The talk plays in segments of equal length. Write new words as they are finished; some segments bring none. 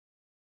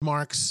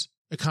Marx,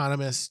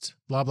 economist,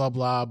 blah, blah,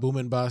 blah, boom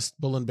and bust,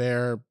 bull and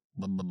bear,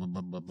 blah, blah, blah,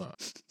 blah, blah, blah.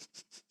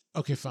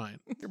 Okay,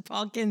 fine. Your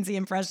Paul Kinsey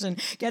impression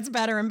gets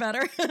better and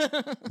better.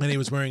 And he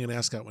was wearing an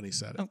ascot when he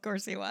said it. Of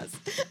course he was.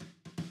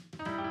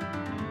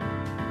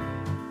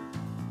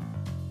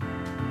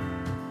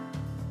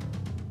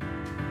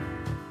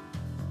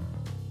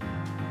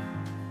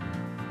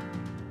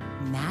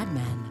 Mad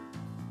Men,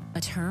 a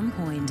term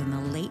coined in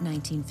the late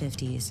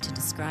 1950s to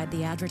describe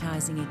the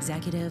advertising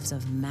executives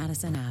of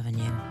Madison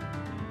Avenue.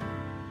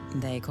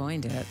 They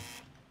coined it.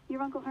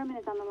 Your Uncle Herman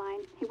is on the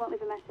line. He won't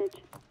leave a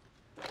message.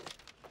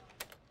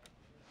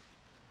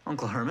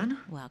 Uncle Herman?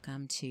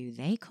 Welcome to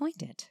They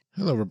Coined It,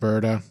 Hello,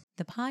 Roberta.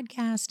 the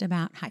podcast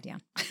about... Hi,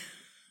 Dan.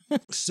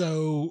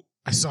 So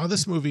I saw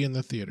this movie in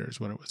the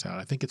theaters when it was out.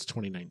 I think it's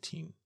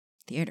 2019.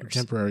 Theaters.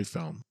 Contemporary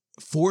film.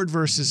 Ford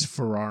versus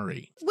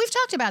Ferrari. We've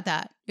talked about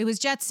that. It was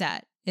Jet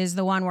Set is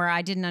the one where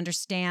I didn't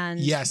understand.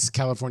 Yes,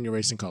 California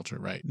racing culture,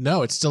 right.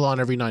 No, it's still on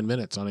every 9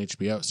 minutes on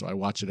HBO, so I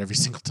watch it every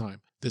single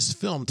time. This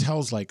film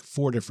tells like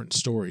 4 different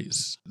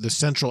stories. The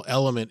central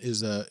element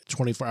is a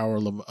 24-hour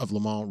of Le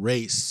Mans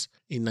race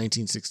in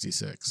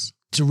 1966.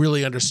 To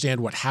really understand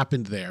what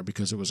happened there,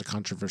 because it was a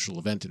controversial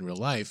event in real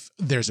life,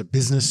 there's a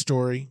business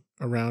story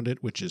around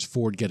it, which is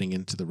Ford getting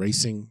into the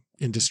racing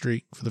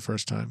industry for the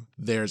first time.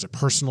 There's a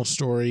personal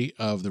story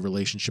of the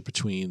relationship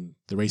between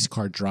the race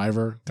car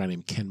driver, a guy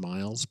named Ken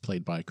Miles,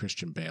 played by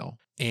Christian Bale,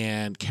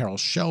 and Carroll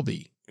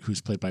Shelby,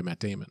 who's played by Matt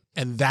Damon.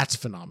 And that's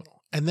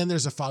phenomenal. And then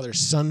there's a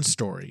father-son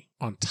story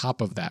on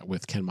top of that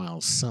with Ken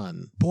Miles'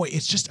 son. Boy,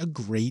 it's just a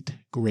great,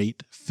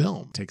 great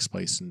film. It takes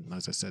place in,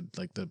 as I said,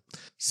 like the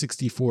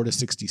 64 to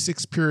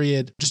 66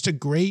 period. Just a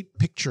great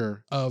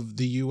picture of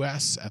the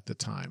U.S. at the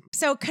time.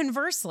 So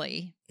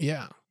conversely,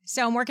 Yeah.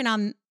 so I'm working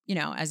on,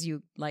 as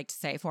you like to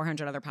say,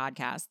 400 other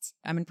podcasts.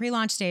 I'm in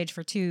pre-launch stage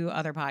for 2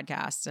 other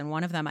podcasts. And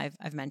one of them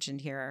I've mentioned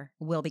here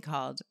will be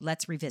called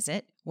Let's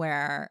Revisit,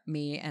 where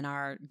me and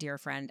our dear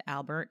friend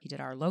Albert, he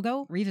did our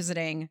logo,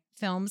 revisiting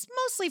films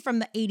mostly from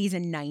the 80s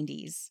and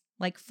 90s,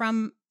 like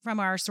from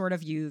our sort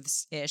of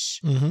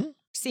youths-ish,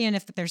 seeing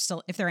if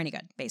they're any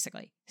good,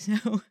 basically.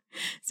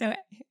 So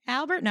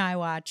Albert and I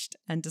watched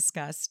and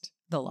discussed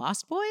The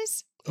Lost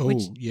Boys.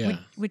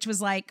 Which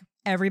was like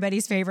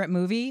everybody's favorite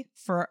movie,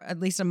 for at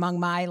least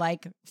among my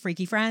like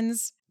freaky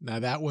friends. Now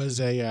that was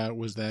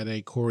that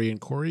a Corey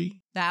and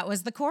Corey? That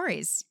was the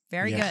Coreys.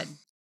 Very good.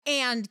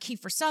 And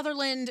Kiefer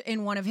Sutherland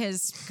in one of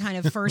his kind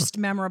of first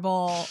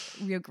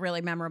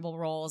really memorable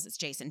roles. It's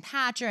Jason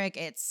Patric.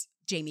 It's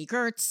Jamie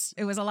Gertz.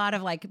 It was a lot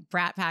of like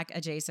Brat Pack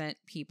adjacent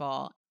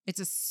people. It's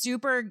a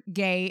super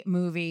gay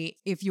movie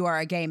if you are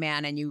a gay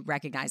man and you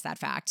recognize that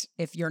fact.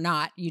 If you're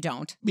not, you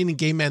don't. Meaning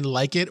gay men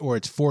like it, or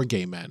it's for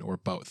gay men, or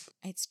both?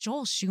 It's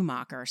Joel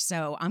Schumacher,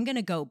 so I'm going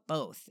to go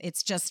both.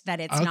 It's just that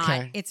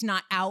it's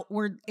not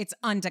outward, it's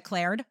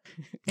undeclared.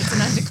 It's an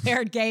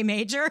undeclared gay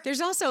major.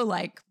 There's also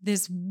like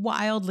this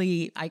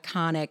wildly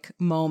iconic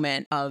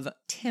moment of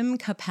Tim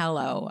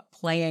Capello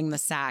playing the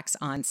sax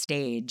on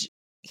stage.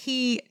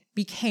 He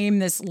became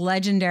this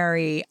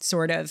legendary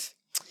sort of,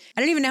 I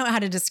don't even know how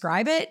to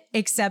describe it,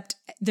 except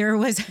there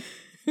was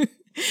an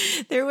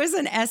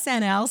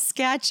SNL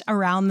sketch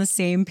around the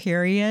same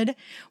period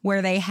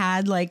where they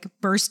had like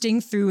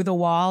bursting through the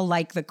wall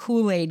like the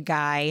Kool-Aid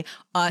guy,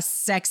 a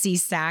sexy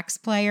sax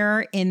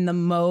player in the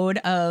mode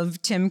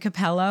of Tim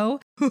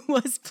Capello, who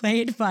was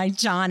played by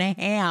John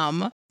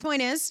Hamm.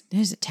 Point is, it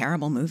is a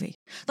terrible movie.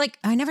 Like,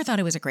 I never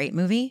thought it was a great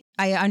movie.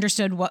 I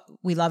understood what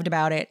we loved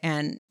about it.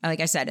 And like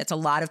I said, it's a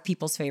lot of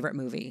people's favorite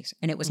movies.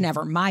 And it was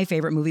never my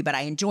favorite movie, but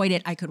I enjoyed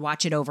it. I could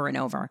watch it over and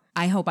over.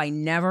 I hope I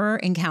never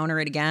encounter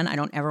it again. I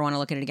don't ever want to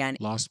look at it again.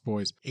 Lost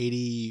Boys,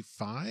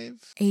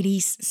 85?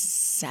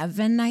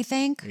 87, I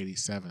think.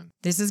 87.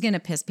 This is going to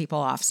piss people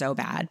off so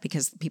bad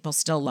because people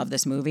still love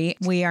this movie.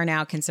 We are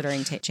now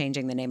considering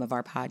changing the name of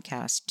our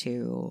podcast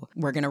to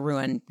We're Going to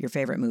Ruin Your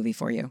Favorite Movie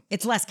for You.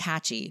 It's less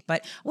catchy,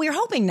 but we're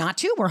hoping not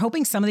to. We're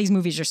hoping some of these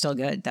movies are still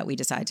good that we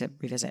decide to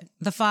revisit.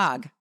 The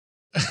Fog.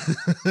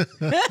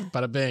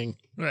 Bada bing.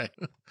 Right.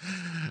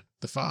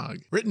 The Fog.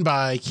 Written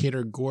by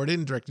Kater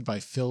Gordon, directed by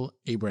Phil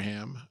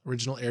Abraham.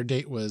 Original air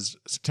date was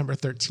September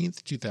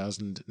 13th,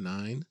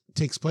 2009.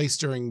 Takes place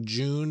during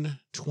June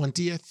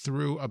 20th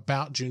through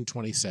about June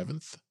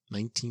 27th.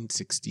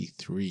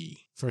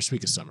 1963. First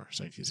week of summer,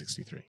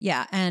 1963.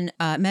 Yeah, and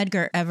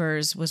Medgar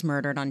Evers was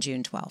murdered on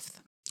June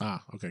 12th.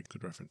 Ah, okay,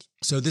 good reference.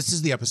 So this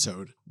is the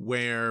episode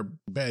where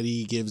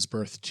Betty gives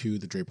birth to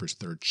the Draper's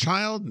third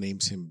child,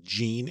 names him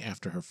Gene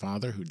after her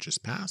father who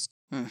just passed.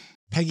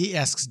 Peggy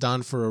asks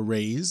Don for a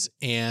raise,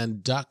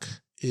 and Duck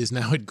is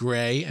now at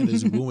Gray and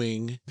is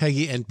wooing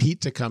Peggy and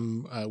Pete to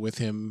come with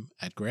him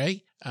at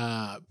Gray.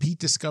 Pete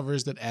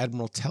discovers that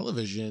Admiral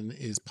Television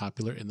is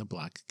popular in the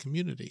Black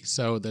community.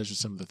 So those are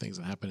some of the things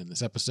that happen in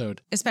this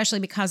episode. Especially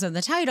because of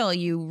the title,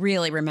 you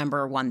really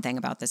remember one thing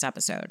about this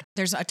episode.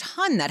 There's a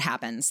ton that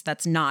happens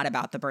that's not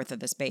about the birth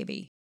of this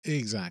baby.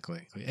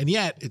 Exactly. And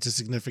yet it's a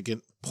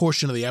significant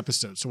portion of the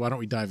episode. So why don't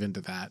we dive into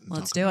that? And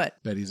Let's do it.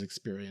 Betty's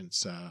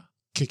experience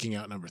kicking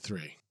out number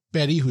 3.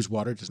 Betty, whose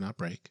water does not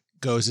break,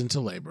 goes into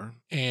labor,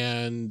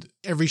 and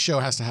every show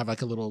has to have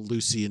like a little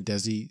Lucy and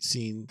Desi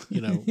scene,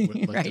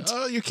 with like,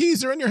 oh, your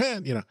keys are in your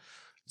hand,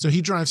 So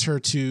he drives her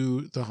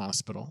to the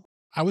hospital.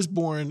 I was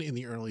born in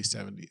the early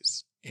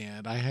 70s,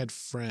 and I had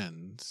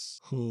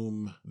friends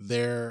whom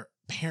their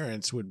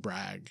parents would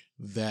brag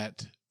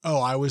that,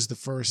 oh, I was the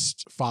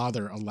first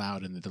father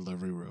allowed in the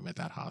delivery room at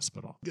that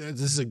hospital.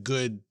 This is a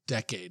good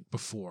decade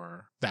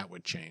before that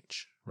would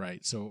change,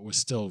 right? So it was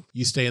still,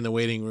 you stay in the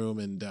waiting room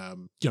and,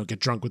 get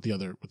drunk with the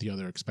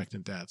other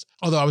expectant dads.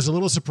 Although I was a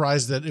little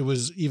surprised that it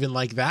was even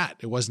like that.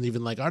 It wasn't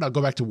even like, all right, I'll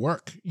go back to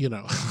work,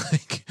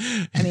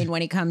 I mean,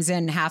 when he comes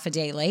in half a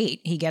day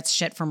late, he gets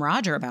shit from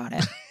Roger about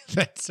it.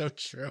 That's so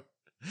true.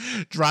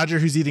 Roger,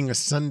 who's eating a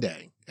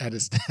sundae at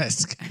his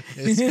desk,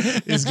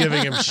 is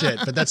giving him shit.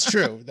 But that's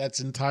true. That's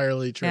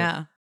entirely true.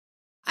 Yeah.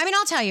 I mean,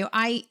 I'll tell you,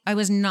 I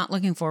was not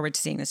looking forward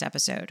to seeing this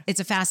episode. It's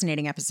a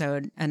fascinating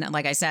episode. And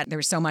like I said, there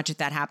was so much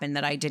that happened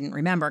that I didn't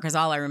remember, because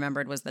all I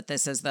remembered was that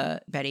this is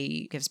the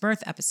Betty Gives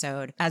Birth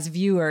episode. As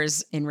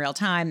viewers in real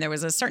time, there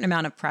was a certain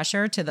amount of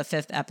pressure to the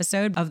 5th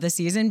episode of the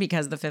season,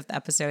 because the 5th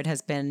episode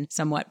has been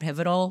somewhat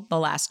pivotal the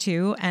last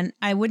 2. And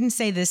I wouldn't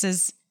say this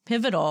is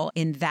pivotal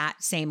in that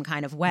same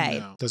kind of way.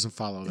 No, doesn't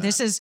follow that. This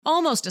is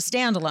almost a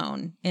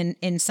standalone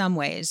in some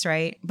ways,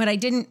 right? But I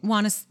didn't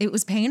want to, it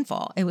was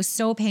painful. It was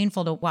so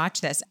painful to watch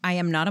this. I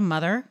am not a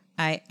mother.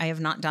 I have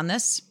not done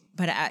this,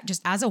 but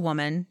just as a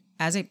woman,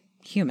 as a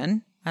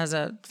human, as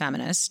a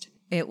feminist,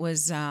 it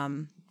was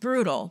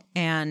brutal,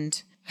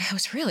 and it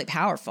was really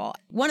powerful.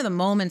 One of the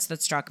moments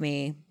that struck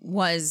me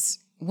was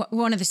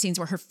one of the scenes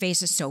where her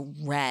face is so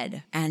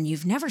red, and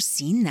you've never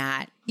seen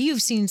that.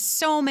 You've seen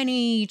so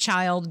many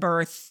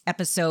childbirth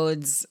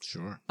episodes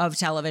of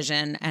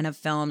television and of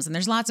films, and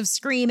there's lots of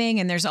screaming,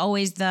 and there's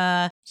always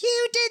the,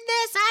 you did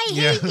this, I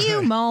hate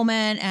you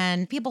moment.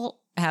 And people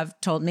have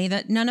told me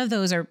that none of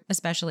those are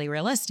especially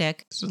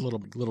realistic. It's a little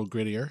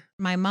grittier.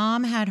 My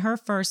mom had her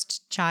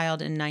first child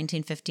in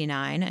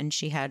 1959, and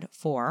she had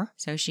 4.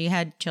 So she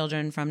had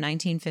children from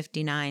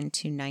 1959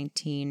 to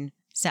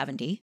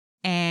 1970.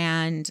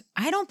 And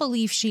I don't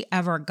believe she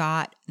ever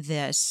got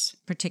this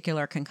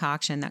particular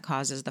concoction that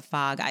causes the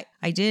fog.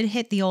 I did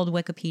hit the old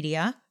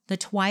Wikipedia. The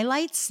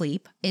twilight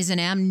sleep is an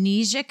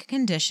amnesic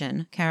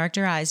condition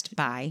characterized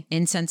by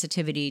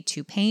insensitivity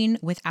to pain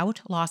without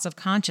loss of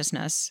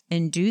consciousness,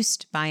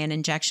 induced by an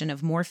injection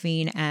of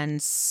morphine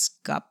and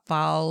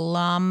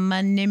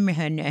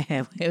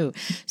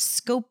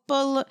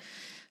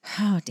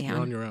Oh, damn.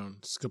 You're on your own.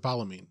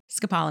 Scopolamine.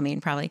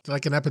 Scopolamine, probably.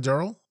 Like an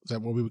epidural? Is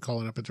that what we would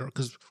call an epidural?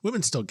 Because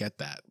women still get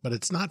that, but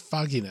it's not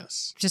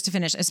fogginess. Just to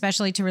finish,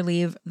 especially to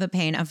relieve the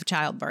pain of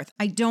childbirth.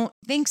 I don't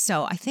think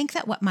so. I think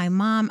that what my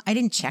mom, I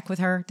didn't check with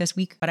her this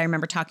week, but I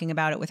remember talking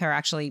about it with her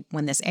actually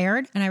when this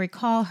aired. And I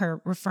recall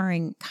her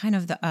referring kind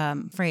of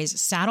the phrase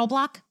saddle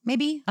block,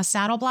 maybe a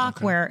saddle block,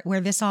 where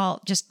this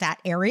all, just that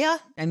area.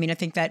 I mean, I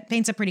think that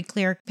paints a pretty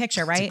clear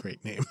picture, right? That's a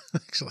great name,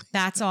 actually.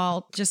 That's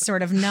all just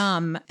sort of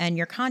numb and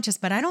you're conscious,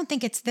 but I don't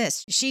think it's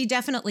this. She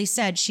definitely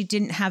said she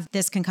didn't have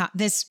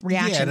this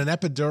reaction. Yeah, and an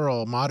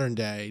epidural, modern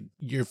day,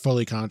 you're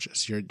fully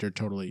conscious. You're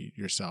totally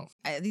yourself.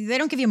 They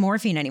don't give you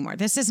morphine anymore.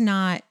 This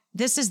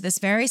is this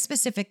very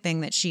specific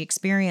thing that she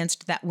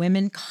experienced, that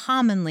women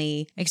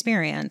commonly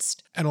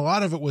experienced. And a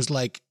lot of it was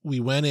like, we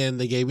went in,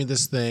 they gave me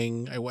this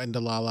thing, I went into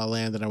La La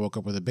Land, and I woke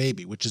up with a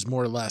baby, which is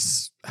more or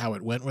less how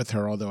it went with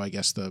her, although I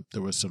guess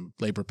there was some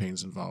labor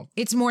pains involved.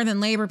 It's more than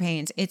labor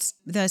pains. It's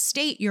the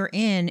state you're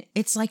in.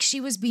 It's like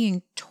she was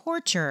being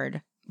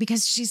tortured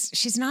because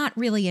she's not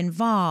really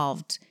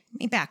involved. Let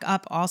me back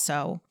up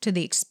also to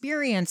the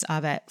experience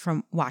of it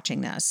from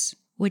watching this,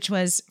 which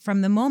was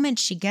from the moment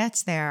she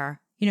gets there,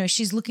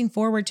 she's looking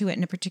forward to it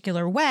in a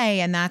particular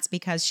way, and that's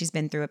because she's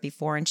been through it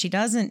before and she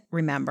doesn't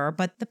remember,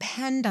 but the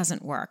pen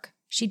doesn't work.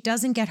 She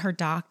doesn't get her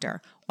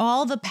doctor.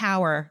 All the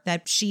power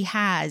that she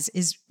has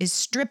is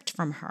stripped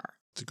from her.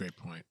 That's a great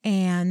point.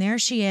 And there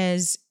she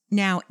is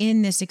now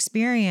in this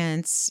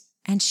experience,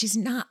 and she's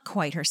not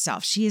quite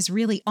herself. She is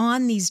really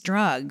on these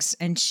drugs,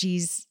 and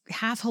she's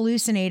half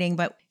hallucinating,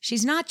 but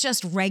she's not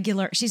just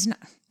regular. She's not,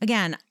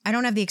 again, I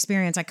don't have the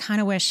experience. I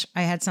kind of wish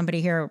I had somebody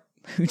here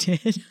who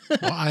did.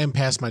 Well, I am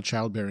past my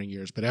childbearing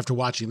years, but after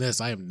watching this,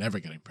 I am never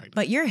getting pregnant.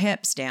 But your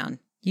hips, Dan,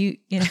 you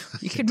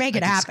could make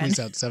it happen. Squeeze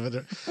out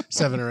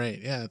seven or 8.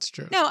 Yeah, that's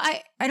true. No,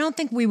 I don't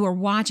think we were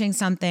watching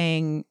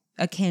something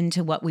akin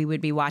to what we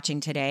would be watching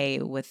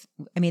today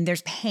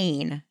there's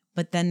pain,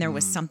 but then there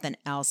was something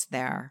else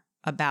there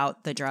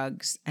about the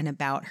drugs and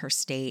about her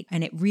state.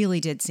 And it really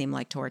did seem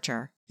like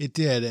torture. It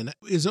did. And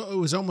it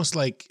was almost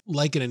like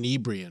an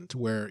inebriant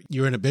where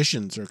your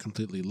inhibitions are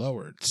completely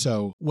lowered.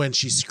 So when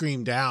she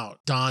screamed out,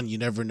 Don, you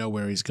never know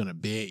where he's going to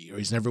be, or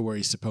he's never where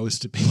he's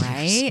supposed to be,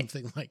 right? Or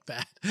something like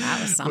that. That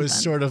was something. It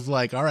was sort of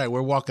like, all right,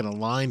 we're walking a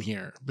line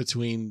here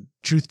between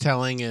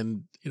truth-telling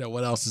and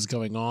what else is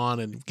going on,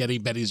 and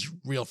getting Betty's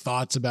real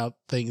thoughts about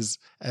things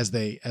as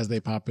they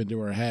pop into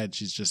her head.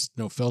 She's just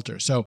no filter.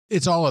 So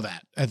it's all of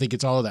that. I think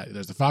it's all of that.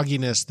 There's the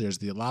fogginess, there's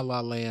the La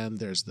La Land,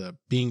 there's the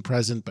being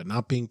present but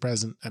not being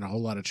present, and a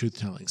whole lot of truth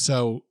telling.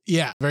 So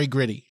yeah, very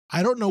gritty.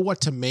 I don't know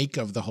what to make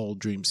of the whole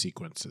dream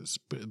sequences,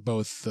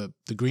 both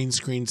the green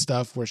screen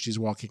stuff where she's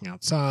walking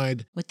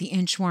outside with the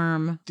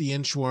inchworm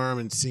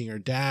and seeing her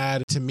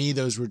dad. To me,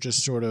 those were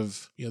just sort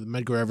of, the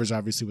Medgar Evers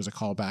obviously was a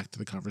callback to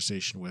the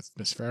conversation with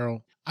Miss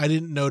Farrell. I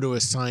didn't know to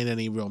assign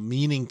any real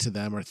meaning to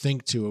them or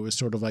think to. It was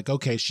sort of like,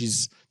 okay,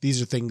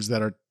 these are things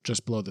that are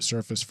just below the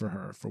surface for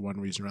her for one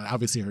reason or another.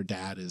 Obviously, her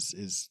dad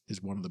is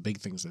one of the big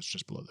things that's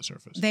just below the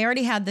surface. They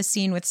already had the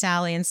scene with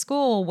Sally in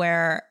school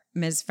where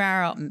Ms.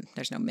 Farrell,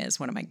 there's no Ms.,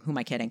 who am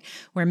I kidding?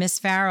 Where Miss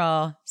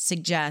Farrell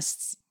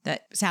suggests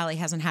that Sally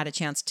hasn't had a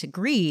chance to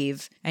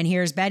grieve. And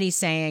here's Betty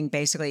saying,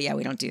 basically, yeah,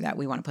 we don't do that.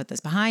 We want to put this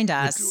behind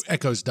us. It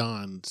echoes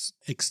Don's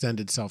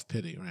extended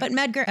self-pity, right? But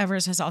Medgar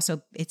Evers has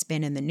also, it's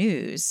been in the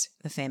news,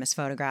 the famous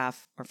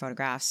photograph or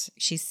photographs.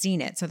 She's seen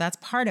it. So that's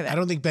part of it. I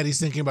don't think Betty's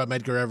thinking about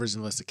Medgar Evers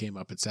unless it came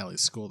up at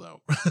Sally's school,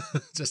 though.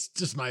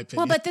 just my opinion.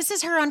 Well, but this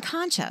is her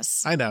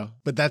unconscious. I know,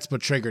 but that's what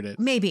triggered it.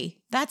 Maybe.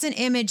 That's an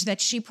image that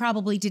she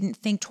probably didn't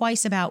think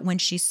twice about when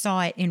she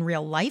saw it in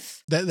real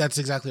life. That's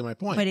exactly my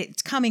point. But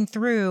it's coming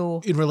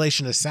through. In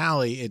relation to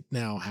Sally, it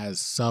now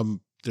has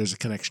there's a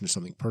connection to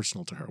something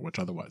personal to her, which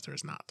otherwise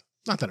there's not.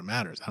 Not that it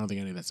matters. I don't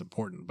think any of that's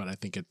important, but I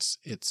think it's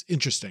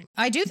interesting.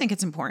 I do think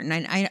it's important.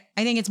 I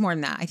think it's more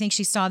than that. I think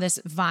she saw this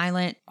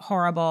violent,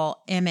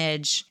 horrible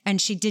image and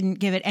she didn't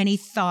give it any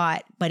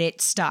thought, but it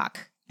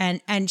stuck.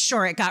 And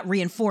sure, it got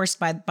reinforced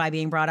by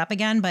being brought up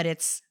again, but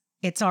it's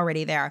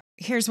already there.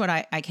 Here's what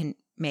I can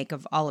make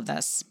of all of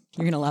this.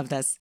 You're going to love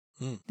this.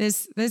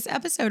 This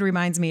episode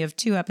reminds me of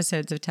 2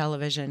 episodes of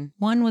television.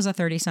 One was a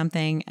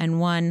 30-something, and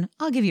one,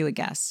 I'll give you a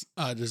guess.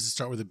 Does it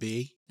start with a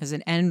B? Does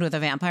it end with a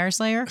vampire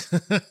slayer?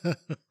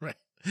 Right.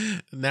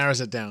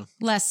 Narrows it down.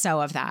 Less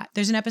so of that.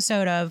 There's an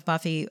episode of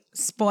Buffy,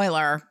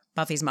 spoiler,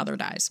 Buffy's mother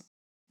dies.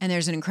 And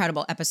there's an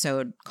incredible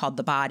episode called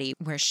The Body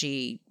where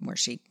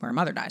her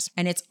mother dies.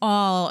 And it's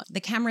all,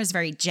 the camera is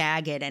very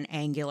jagged and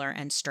angular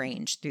and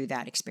strange through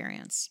that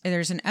experience.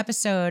 There's an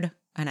episode,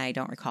 and I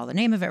don't recall the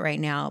name of it right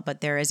now,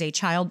 but there is a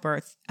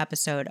childbirth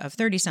episode of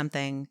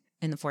 30-something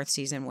in the 4th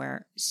season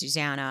where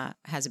Susanna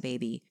has a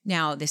baby.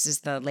 Now, this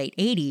is the late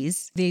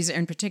 80s. These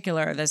in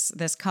particular,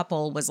 this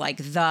couple was like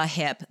the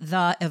hip,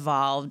 the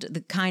evolved,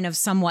 the kind of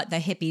somewhat the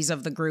hippies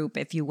of the group,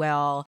 if you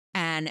will.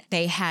 And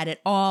they had it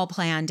all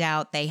planned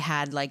out. They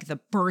had like the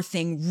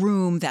birthing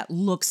room that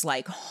looks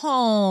like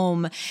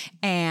home.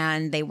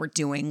 And they were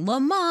doing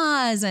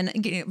Lamaze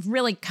and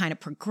really kind of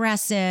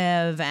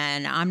progressive.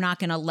 And I'm not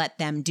going to let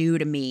them do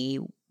to me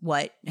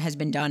what has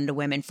been done to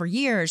women for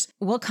years.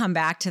 We'll come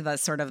back to the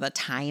sort of the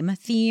time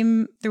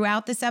theme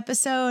throughout this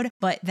episode,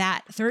 but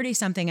that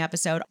 30-something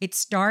episode, it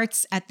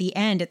starts at the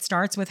end. It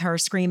starts with her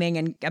screaming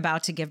and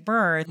about to give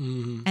birth,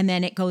 and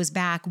then it goes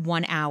back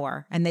 1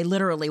 hour, and they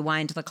literally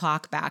wind the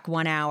clock back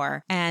 1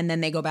 hour, and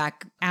then they go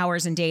back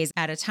hours and days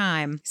at a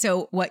time.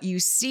 So what you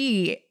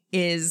see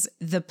is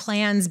the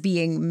plans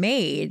being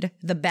made,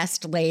 the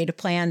best laid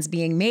plans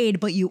being made,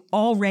 but you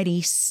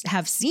already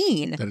have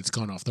seen that it's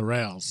gone off the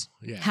rails.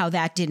 Yeah. How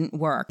that didn't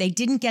work. They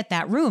didn't get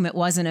that room. It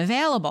wasn't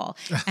available.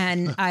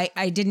 And I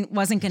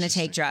wasn't going to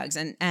take drugs.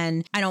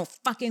 And I don't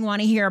fucking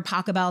want to hear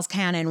Pachelbel's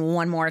Canon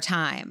one more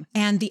time.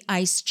 And the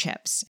ice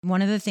chips.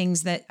 One of the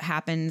things that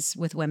happens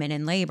with women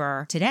in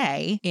labor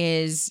today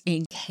is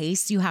in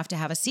case you have to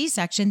have a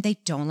C-section, they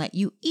don't let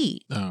you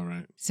eat. Oh,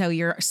 right. So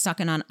you're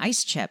sucking on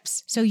ice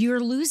chips. So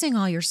you're losing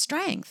all your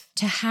strength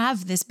to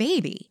have this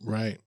baby.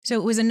 Right. So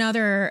it was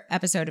another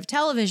episode of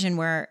television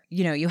where,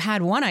 you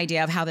had one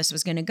idea of how this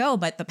was going to go,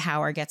 but the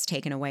power gets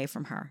taken away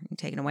from her.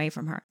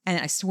 And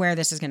I swear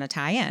this is going to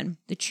tie in.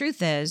 The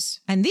truth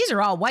is, and these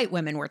are all white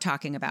women we're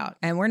talking about,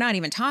 and we're not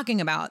even talking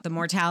about the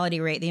mortality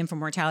rate, the infant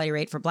mortality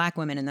rate for Black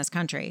women in this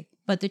country.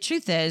 But the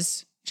truth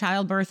is,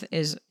 childbirth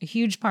is a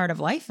huge part of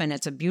life and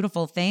it's a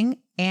beautiful thing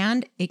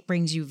and it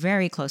brings you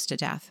very close to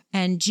death.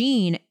 And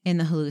Jean in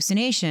the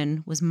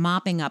hallucination was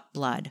mopping up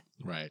blood.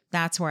 Right.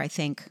 That's where I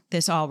think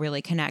this all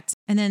really connects.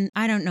 And then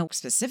I don't know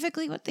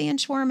specifically what the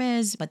inchworm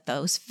is, but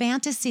those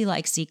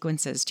fantasy-like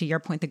sequences, to your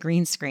point, the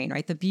green screen,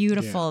 right? The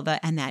beautiful,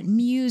 and that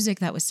music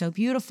that was so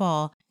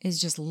beautiful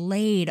is just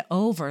laid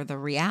over the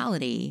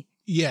reality.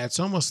 Yeah, it's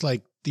almost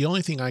like the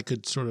only thing I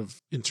could sort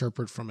of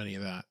interpret from any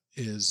of that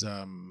is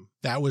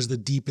that was the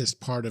deepest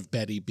part of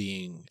Betty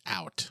being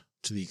out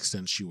to the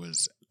extent she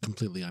was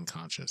completely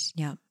unconscious.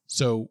 Yeah.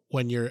 So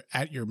when you're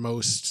at your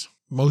most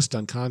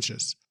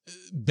unconscious,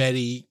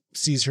 Betty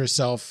sees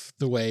herself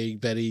the way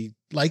Betty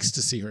likes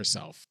to see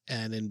herself.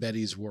 And in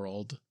Betty's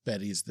world,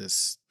 Betty's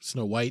this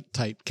Snow White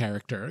type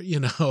character,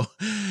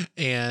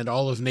 and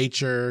all of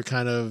nature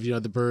kind of,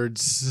 the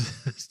birds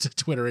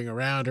twittering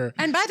around her.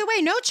 And by the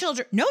way, no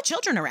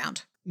children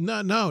around.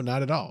 No,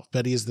 not at all.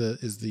 Betty is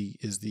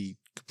the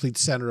complete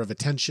center of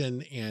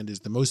attention and is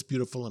the most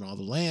beautiful in all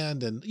the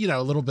land. And,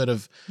 a little bit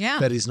of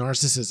Betty's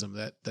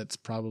narcissism that's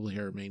probably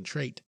her main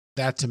trait.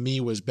 That to me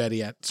was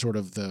Betty at sort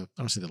of I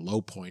don't say the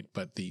low point,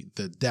 but the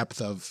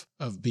depth of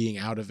being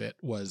out of it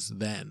was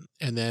then.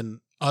 And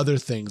then other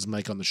things,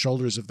 like on the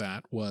shoulders of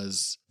that,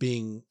 was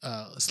being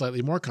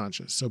slightly more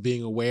conscious. So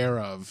being aware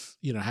of,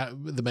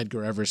 the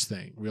Medgar Evers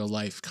thing, real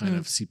life kind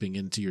of seeping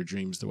into your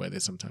dreams the way they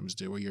sometimes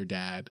do, or your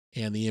dad,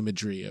 and the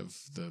imagery of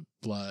the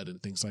blood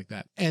and things like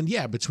that. And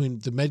yeah, between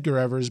the Medgar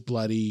Evers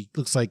bloody,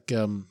 looks like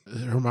her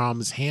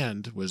mom's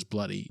hand was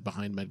bloody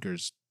behind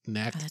Medgar's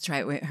neck. Oh, that's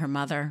right. Her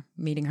mother,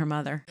 meeting her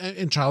mother.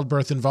 And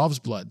childbirth involves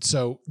blood.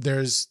 So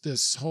there's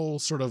this whole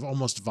sort of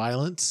almost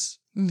violence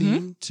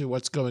theme to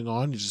what's going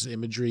on, just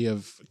imagery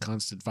of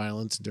constant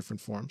violence in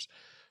different forms.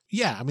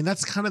 Yeah, I mean,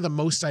 that's kind of the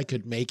most I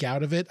could make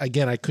out of it.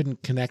 Again, I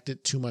couldn't connect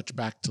it too much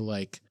back to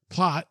like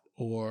plot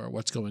or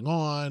what's going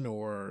on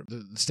or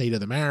the state of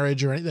the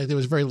marriage or anything. There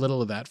was very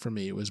little of that for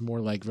me. It was more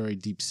like very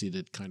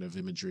deep-seated kind of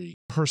imagery,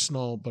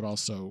 personal, but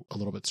also a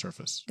little bit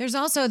surface. There's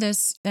also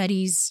this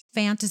Betty's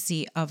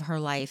fantasy of her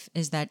life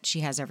is that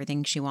she has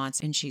everything she wants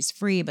and she's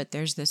free, but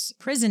there's this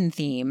prison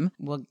theme.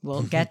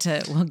 We'll get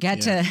to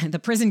to the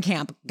prison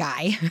camp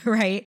guy,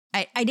 right?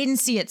 I didn't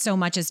see it so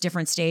much as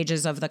different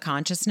stages of the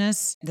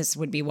consciousness. This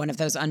would be one of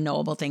those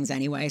unknowable things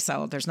anyway,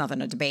 so there's nothing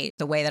to debate.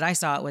 The way that I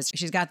saw it was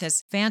she's got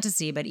this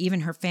fantasy, but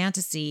even her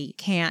fantasy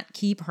can't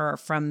keep her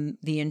from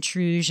the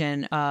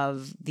intrusion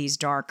of these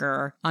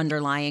darker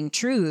underlying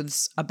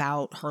truths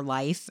about her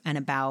life and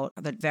about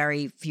the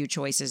very few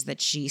choices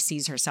that she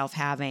sees herself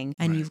having.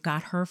 And you've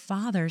got her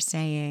father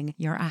saying,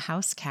 you're a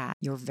house cat,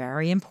 you're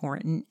very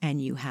important,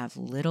 and you have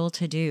little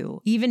to do.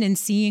 Even in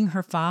seeing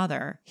her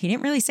father, he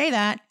didn't really say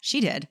that.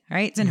 She did.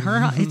 Right?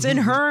 It's in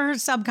her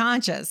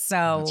subconscious.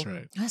 So that's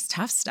right. That's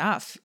tough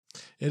stuff.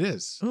 It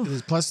is. Oof. It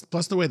is.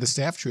 Plus the way the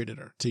staff treated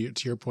her, to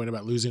your point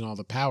about losing all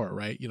the power,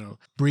 right?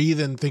 Breathe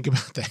and think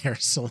about the hair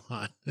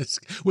salon,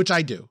 which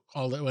I do.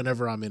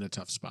 Whenever I'm in a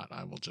tough spot,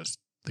 I will just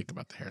think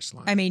about the hair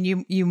salon. I mean,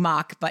 you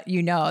mock, but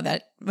you know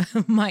that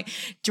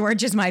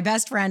George is my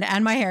best friend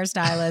and my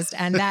hairstylist,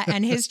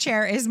 and his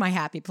chair is my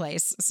happy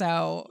place.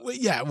 So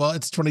yeah, well,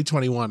 it's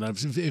 2021.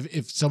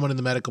 If someone in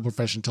the medical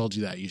profession told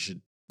you that, you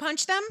should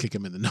punch them, kick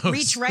them in the nose,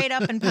 reach right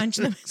up and punch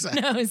them in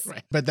the nose.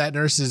 Right. But that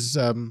nurse has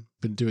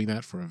been doing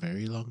that for a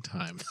very long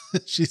time.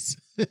 She's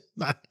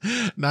not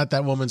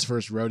that woman's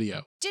first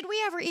rodeo. Did we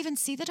ever even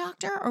see the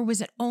doctor, or was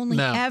it only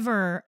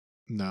ever?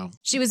 No.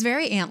 She was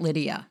very Aunt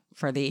Lydia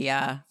for the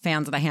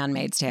fans of The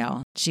Handmaid's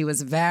Tale. She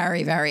was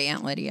very, very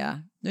Aunt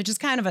Lydia, which is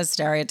kind of a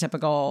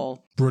stereotypical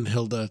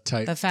Brunhilde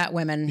type. The fat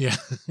women. Yeah.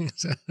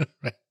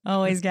 Right.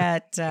 Always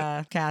get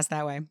cast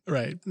that way.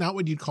 Right. Not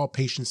what you'd call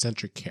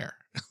patient-centric care.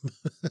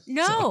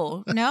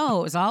 No.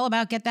 It's all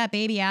about get that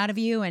baby out of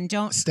you and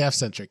don't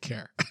staff-centric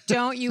care.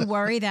 Don't you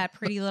worry that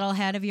pretty little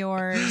head of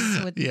yours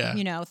with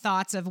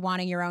thoughts of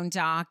wanting your own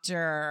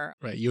doctor.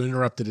 Right. You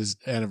interrupted his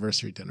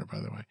anniversary dinner, by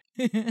the way.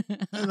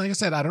 And like I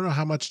said, I don't know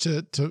how much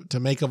to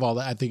make of all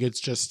that. I think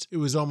it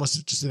was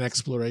almost just an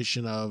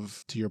exploration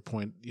of, to your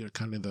point,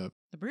 kind of the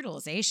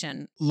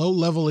brutalization, low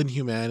level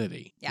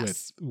inhumanity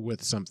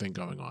with something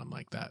going on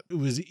like that. It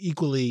was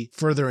equally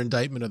further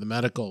indictment of the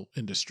medical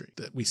industry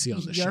that we see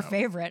on the show. Your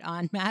favorite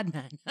on Mad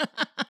Men.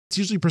 It's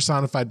usually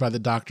personified by the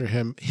doctor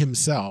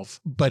himself,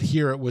 but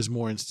here it was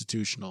more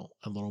institutional,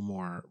 a little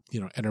more,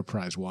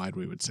 enterprise wide,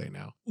 we would say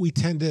now. We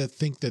tend to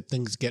think that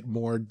things get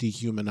more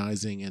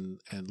dehumanizing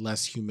and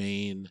less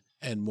humane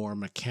and more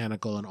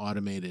mechanical and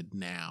automated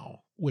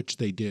now, which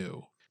they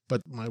do.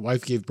 But my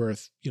wife gave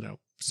birth,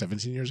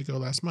 17 years ago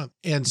last month.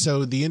 And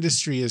so the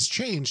industry has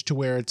changed to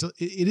where it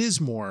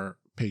is more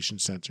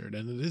patient-centered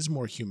and it is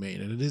more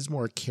humane and it is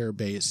more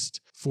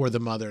care-based for the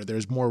mother.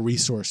 There's more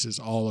resources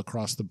all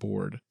across the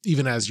board,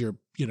 even as you're,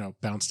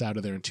 bounced out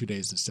of there in 2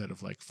 days instead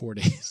of like 4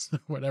 days or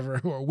whatever,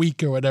 or a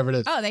week or whatever it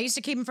is. Oh, they used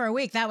to keep him for a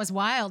week. That was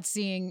wild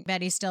seeing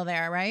Betty still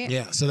there, right?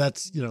 Yeah. So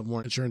that's,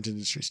 more insurance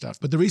industry stuff.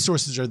 But the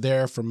resources are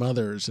there for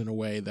mothers in a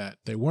way that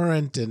they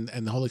weren't. And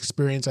the whole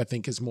experience, I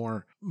think, is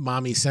more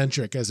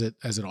mommy-centric as it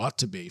ought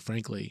to be,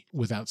 frankly,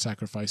 without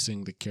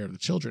sacrificing the care of the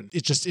children.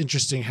 It's just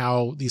interesting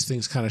how these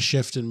things kind of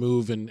shift and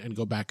move and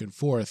go back and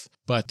forth,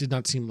 but did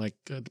not seem like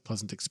a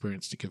pleasant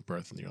experience to give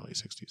birth in the early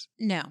 60s.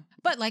 No.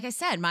 But like I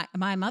said,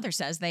 my mother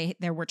says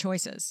there were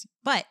choices.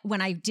 But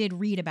when I did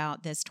read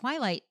about this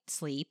twilight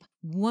sleep,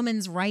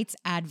 women's rights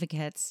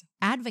advocates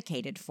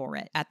advocated for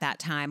it at that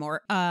time,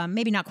 or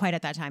maybe not quite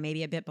at that time,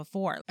 maybe a bit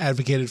before.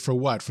 Advocated for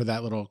what? For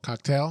that little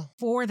cocktail?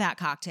 For that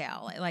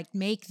cocktail. Like,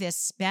 make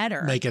this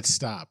better. Make it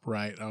stop,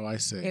 right? Oh, I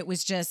see. It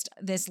was just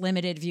this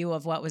limited view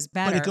of what was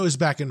better. But it goes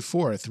back and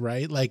forth,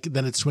 right? Like,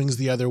 then it swings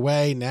the other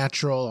way,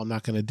 natural, I'm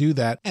not going to do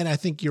that. And I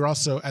think you're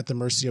also at the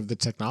mercy of the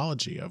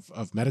technology,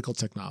 of medical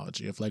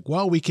technology, of like,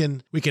 well, we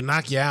can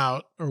knock you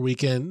out, or we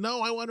can,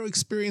 no, I want to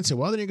experience it.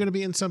 Well, then you're going to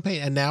be in some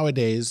pain. And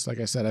nowadays,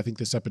 like I said, I think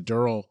this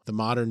epidural, the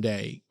modern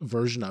day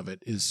version of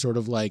it, is sort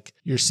of like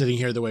you're sitting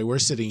here the way we're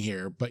sitting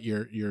here, but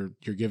you're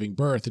giving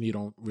birth and you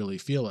don't really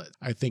feel it.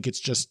 I think it's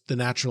just the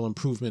natural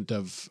improvement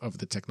of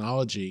the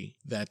technology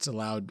that's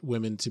allowed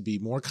women to be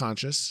more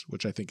conscious,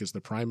 which I think is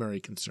the primary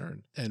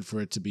concern, and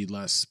for it to be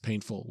less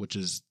painful, which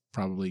is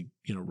probably,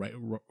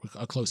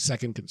 a close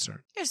second concern.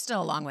 There's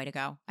still a long way to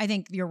go. I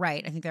think you're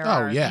right. I think there Oh,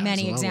 are yeah, many there's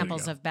a long way to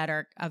examples go.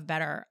 of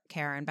better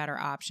care and better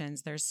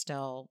options. There's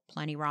still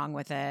plenty wrong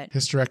with it.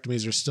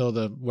 Hysterectomies are still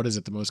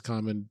the most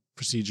common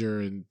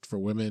procedure for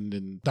women,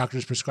 and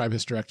doctors prescribe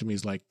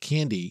hysterectomies like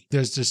candy.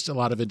 There's just a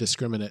lot of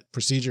indiscriminate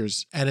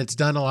procedures, and it's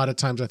done a lot of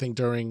times, I think,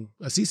 during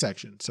a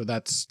C-section. So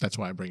that's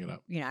why I bring it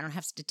up. I don't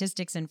have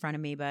statistics in front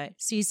of me, but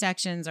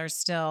C-sections are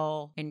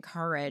still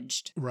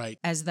encouraged. Right.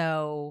 As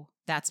though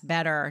that's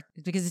better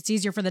because it's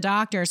easier for the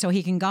doctor so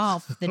he can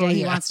golf the day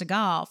he wants to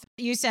golf.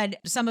 You said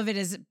some of it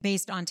is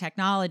based on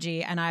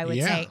technology, and I would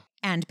say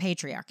and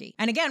patriarchy.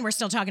 And again, we're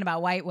still talking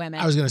about white women.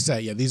 I was going to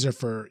say, these are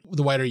for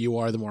the whiter you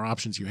are, the more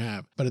options you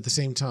have. But at the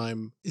same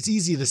time, it's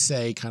easy to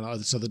say kind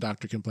of so the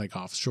doctor can play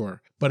golf,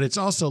 sure. But it's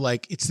also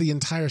like it's the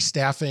entire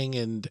staffing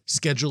and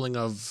scheduling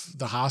of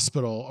the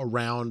hospital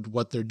around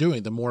what they're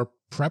doing. The more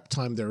prep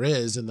time there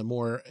is and the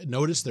more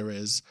notice there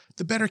is,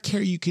 the better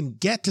care you can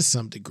get to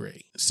some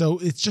degree. So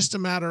it's just a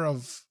matter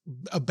of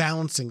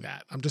balancing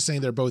that. I'm just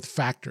saying they're both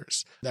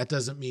factors. That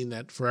doesn't mean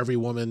that for every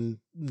woman,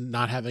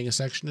 not having a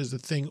section is the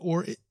thing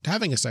or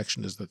having a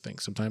section is the thing.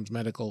 Sometimes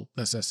medical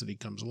necessity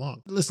comes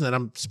along. Listen, and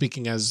I'm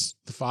speaking as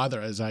the father,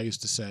 as I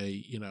used to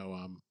say,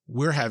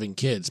 we're having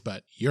kids,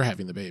 but you're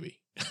having the baby.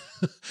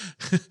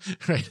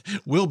 Right.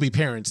 We'll be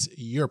parents.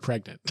 You're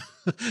pregnant.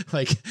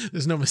 Like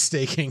there's no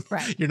mistaking.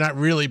 Right. You're not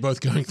really both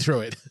going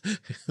through it.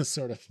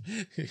 Sort of,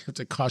 you have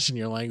to caution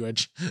your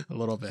language a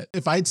little bit.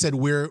 If I'd said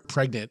we're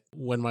pregnant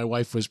when my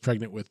wife was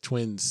pregnant with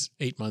twins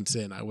 8 months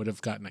in, I would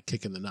have gotten a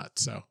kick in the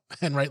nuts. So,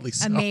 and rightly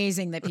so.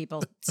 Amazing that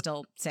people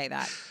still say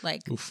that.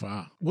 Like, oof,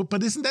 well,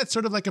 but isn't that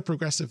sort of like a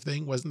progressive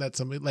thing? Wasn't that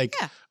something like,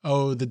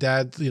 oh, the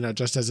dad,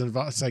 just as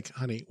involved? It's like,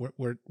 honey,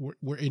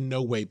 we're in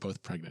no way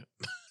both pregnant.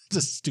 It's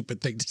a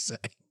stupid thing to say.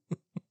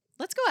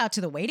 Let's go out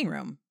to the waiting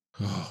room.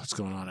 Oh, what's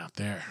going on out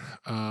there?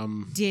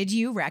 Did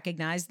you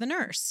recognize the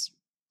nurse?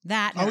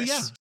 That nurse? Oh,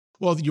 yeah.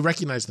 Well, you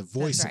recognize the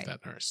voice of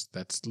that nurse.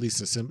 That's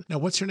Lisa Simpson. Now,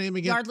 what's her name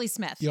again? Yardley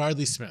Smith.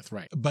 Yardley Smith,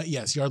 right. But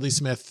yes, Yardley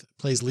Smith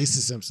plays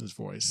Lisa Simpson's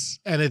voice.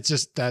 And it's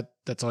just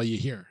that's all you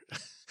hear.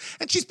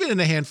 And she's been in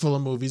a handful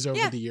of movies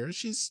over the years.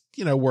 She's,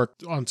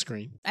 worked on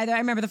screen. I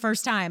remember the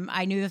first time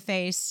I knew the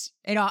face.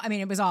 It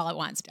was all at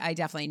once. I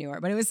definitely knew her,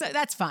 but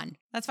that's fun.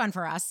 That's fun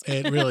for us.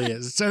 It really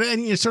is. So,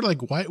 and you're sort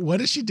of like, what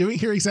is she doing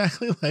here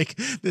exactly? Like,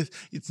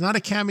 it's not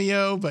a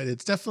cameo, but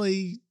it's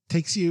definitely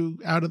takes you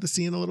out of the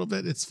scene a little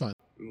bit. It's fun.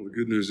 Well, the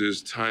good news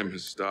is time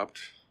has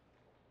stopped.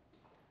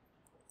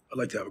 I'd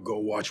like to have a go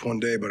watch one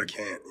day, but I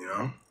can't, You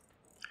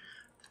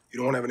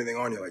don't want to have anything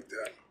on you like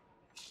that.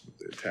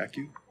 They attack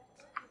you?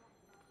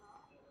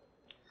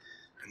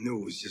 I knew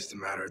it was just a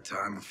matter of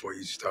time before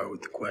you start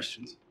with the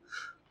questions.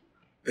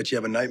 Bet you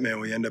have a nightmare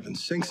where you end up in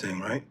Sing Sing,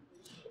 right?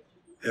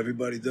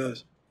 Everybody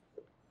does.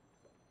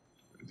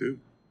 I do.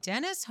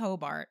 Dennis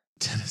Hobart.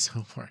 Dennis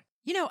Hobart.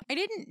 I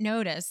didn't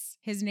notice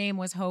his name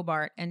was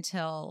Hobart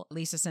until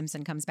Lisa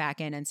Simpson comes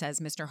back in and says,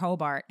 Mr.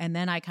 Hobart. And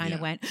then I kind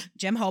of went,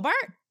 Jim Hobart?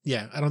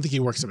 Yeah, I don't think he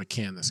works at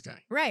McCann, this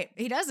guy. Right.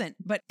 He doesn't.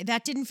 But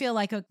that didn't feel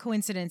like a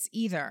coincidence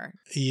either.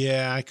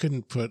 Yeah, I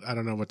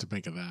don't know what to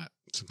make of that.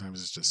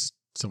 Sometimes it's just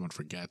someone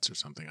forgets or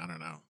something. I don't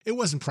know. It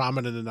wasn't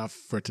prominent enough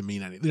for it to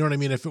mean anything. You know what I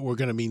mean? If it were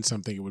going to mean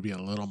something, it would be a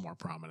little more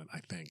prominent, I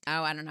think.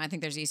 Oh, I don't know. I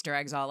think there's Easter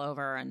eggs all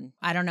over, and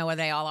I don't know what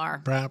they all are.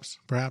 Perhaps.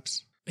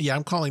 Yeah,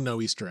 I'm calling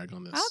no Easter egg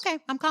on this. Okay,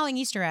 I'm calling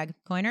Easter egg.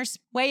 Coiners,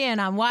 weigh in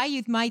on why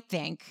you might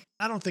think.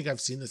 I don't think I've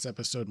seen this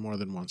episode more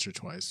than once or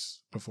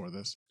twice before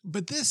this.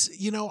 But this,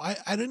 I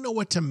didn't know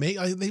what to make.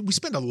 We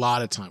spent a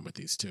lot of time with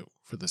these two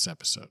for this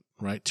episode,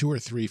 right? 2 or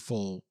 3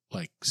 full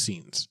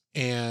scenes.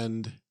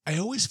 And I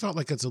always felt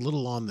like it's a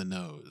little on the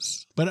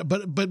nose.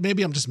 But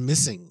maybe I'm just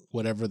missing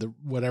whatever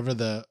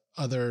the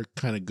other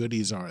kind of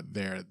goodies are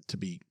there to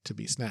be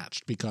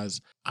snatched,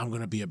 because I'm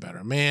going to be a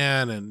better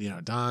man. And,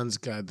 Don's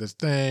got this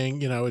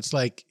thing, it's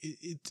like,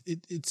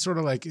 it's sort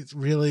of like, it's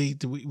really,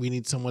 we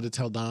need someone to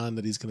tell Don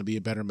that he's going to be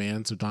a better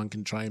man so Don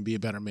can try and be a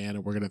better man.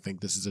 And we're going to think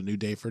this is a new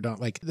day for Don.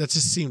 Like, that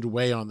just seemed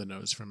way on the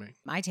nose for me.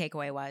 My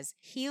takeaway was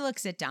he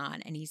looks at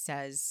Don and he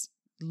says,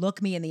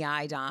 look me in the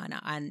eye, Don,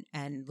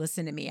 and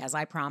listen to me as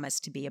I promise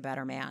to be a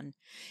better man.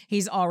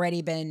 He's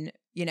already been,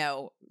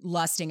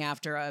 lusting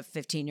after a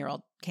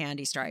 15-year-old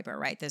candy striper,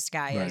 right? This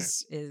guy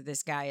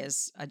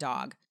is a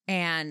dog.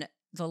 And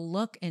the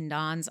look in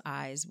Don's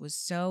eyes was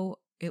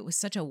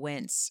such a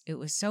wince. It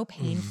was so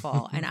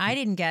painful. And I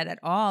didn't get at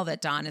all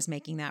that Don is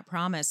making that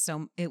promise.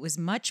 So it was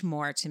much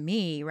more to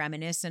me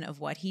reminiscent of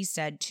what he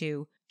said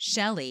to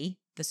Shelley,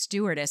 the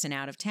stewardess in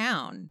Out of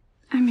Town.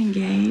 I'm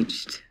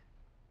engaged.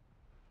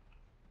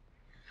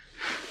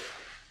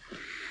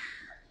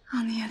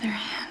 On the other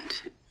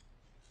hand,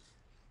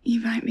 you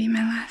might be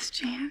my last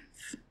chance.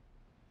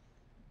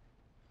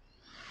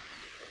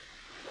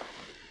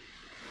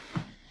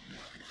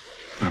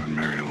 I've been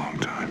married a long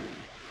time.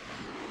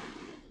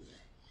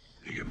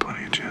 You get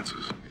plenty of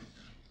chances.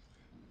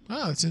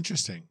 Oh, that's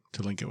interesting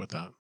to link it with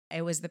that.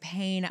 It was the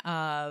pain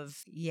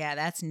of, yeah,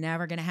 that's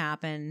never going to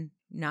happen.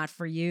 Not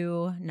for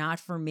you, not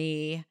for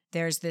me.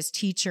 There's this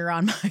teacher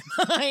on my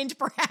mind,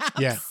 perhaps.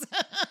 Yeah.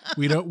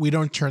 We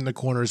don't turn the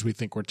corners we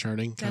think we're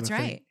turning. That's right.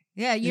 Thing.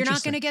 Yeah, you're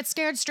not going to get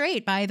scared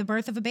straight by the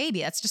birth of a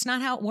baby. That's just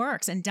not how it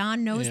works. And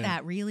Don knows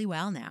that really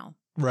well now.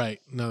 Right.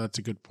 No, that's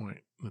a good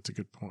point.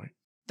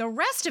 The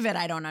rest of it,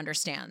 I don't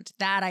understand.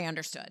 That I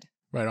understood.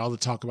 Right. All the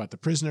talk about the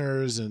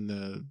prisoners and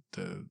the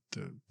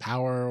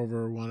power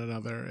over one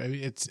another. I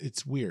mean,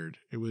 it's weird.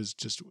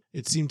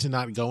 It seemed to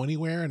not go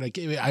anywhere. And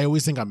I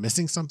always think I'm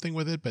missing something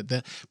with it.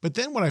 But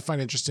then what I find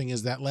interesting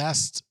is that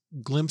last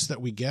glimpse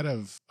that we get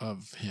of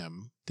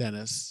him,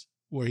 Dennis,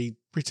 where he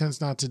pretends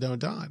not to know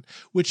Don,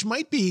 which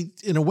might be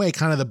in a way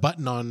kind of the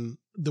button on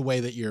the way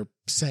that you're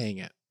saying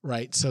it.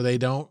 Right. So they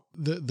don't,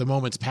 the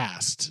moment's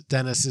passed.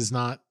 Dennis is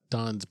not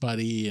Don's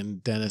buddy,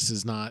 and Dennis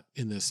is not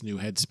in this new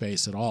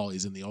headspace at all.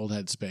 He's in the old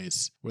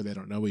headspace where they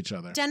don't know each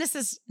other. Dennis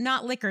is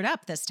not liquored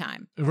up this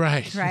time.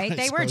 Right.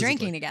 They were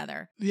drinking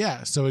together.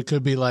 Yeah. So it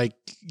could be like,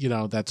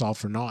 that's all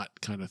for naught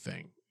kind of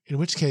thing. In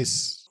which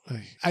case,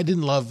 I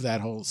didn't love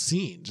that whole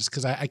scene just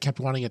because I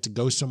kept wanting it to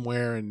go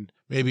somewhere and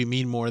maybe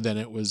mean more than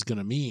it was going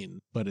to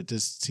mean. But it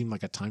just seemed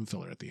like a time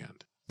filler at the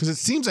end. Because it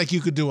seems like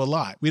you could do a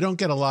lot. We don't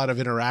get a lot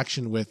of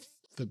interaction with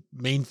the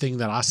main thing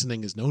that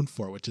Ossining is known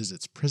for, which is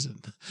its prison.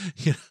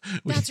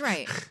 That's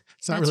right.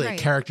 It's not really a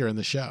character in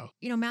the show.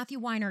 Matthew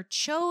Weiner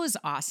chose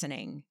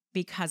Ossining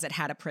because it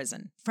had a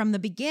prison. From the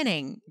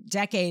beginning,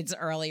 decades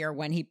earlier,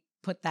 when he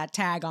put that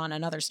tag on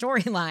another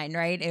storyline,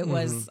 right? It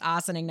was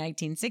Ossining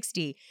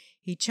 1960.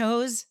 He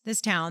chose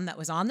this town that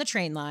was on the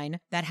train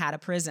line that had a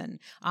prison.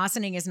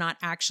 Ossining is not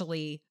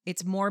actually,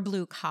 it's more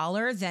blue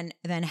collar than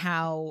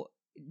how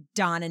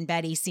Don and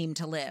Betty seem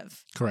to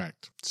live.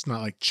 Correct. It's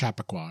not like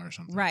Chappaqua or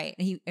something. Right.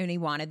 He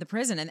wanted the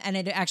prison. And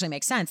it actually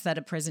makes sense that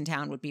a prison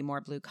town would be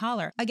more blue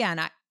collar.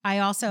 Again, I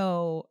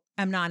also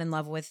am not in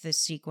love with this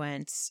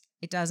sequence.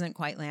 It doesn't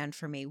quite land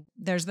for me.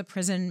 There's the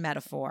prison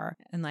metaphor.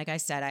 And like I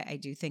said, I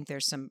do think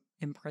there's some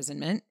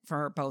imprisonment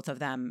for both of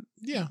them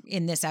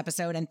in this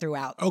episode and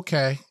throughout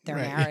their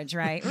marriage,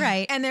 right?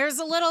 Right. And there's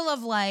a little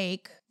of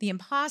like the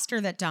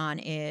imposter that Don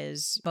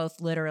is,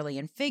 both literally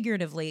and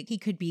figuratively. He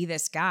could be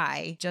this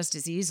guy just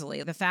as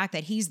easily. The fact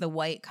that he's the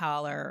white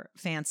collar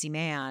fancy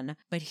man,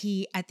 but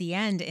he, at the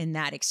end in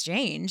that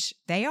exchange,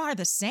 they are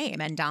the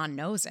same and Don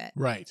knows it.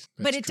 Right.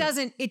 But it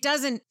doesn't land. It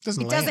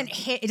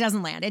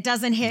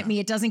doesn't hit me.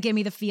 It doesn't give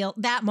me the feel.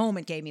 That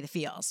moment gave me the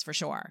feels for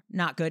sure.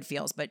 Not good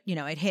feels, but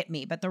it hit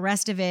me. But the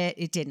rest of it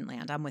didn't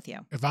land. I'm with you.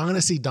 If I'm going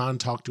to see Don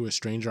talk to a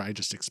stranger, I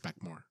just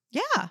expect more.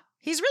 Yeah.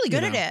 He's really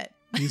good at it.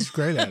 He's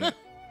great at it.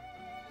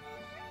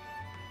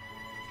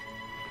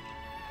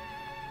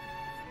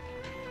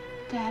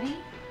 Daddy?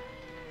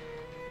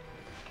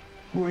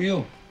 Who are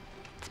you?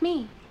 It's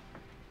me.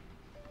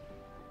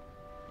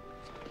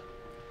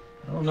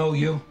 I don't know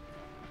you.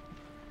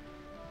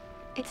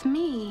 It's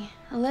me,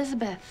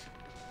 Elizabeth.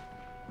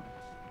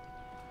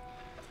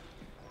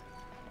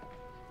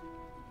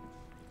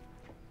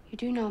 You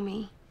do know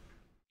me.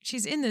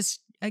 She's in this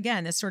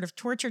sort of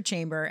torture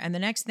chamber. And the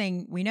next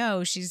thing we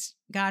know, she's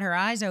got her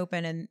eyes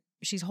open and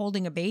she's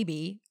holding a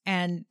baby.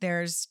 And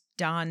there's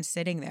Don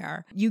sitting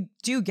there. You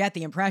do get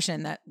the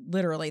impression that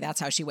literally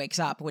that's how she wakes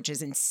up, which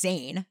is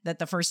insane. That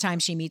the first time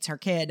she meets her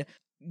kid,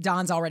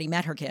 Don's already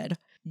met her kid.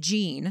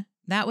 Jean.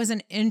 That was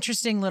an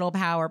interesting little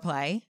power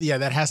play. Yeah,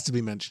 that has to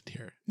be mentioned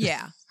here.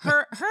 Yeah.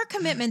 Her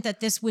commitment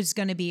that this was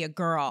going to be a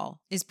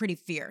girl is pretty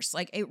fierce.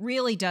 Like, it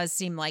really does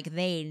seem like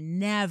they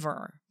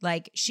never,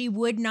 she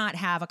would not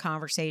have a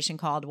conversation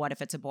called, what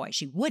if it's a boy?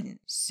 She wouldn't.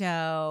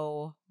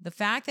 So the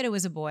fact that it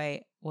was a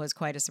boy was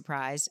quite a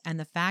surprise. And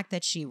the fact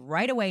that she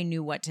right away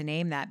knew what to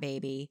name that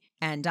baby.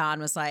 And Don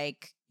was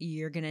like,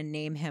 you're going to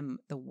name him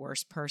the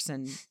worst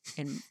person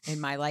in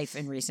my life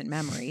in recent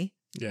memory.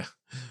 Yeah.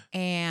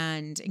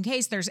 And in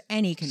case there's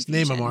any confusion.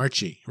 Just name him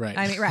Archie, right?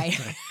 I mean, right.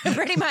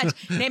 Pretty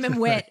much. Name him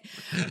Whit.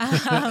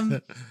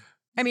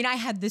 I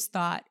had this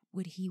thought,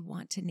 would he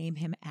want to name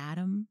him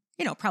Adam?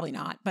 Probably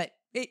not, but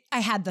I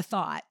had the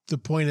thought. The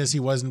point is he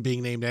wasn't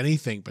being named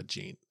anything but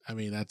Jean. I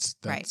mean, that's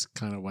right.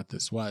 Kind of what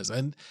this was.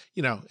 And,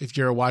 if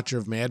you're a watcher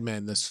of Mad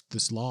Men this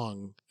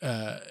long,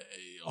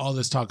 all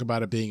this talk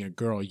about it being a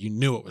girl, you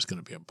knew it was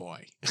going to be a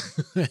boy.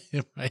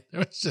 Right? There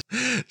was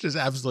just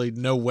absolutely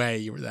no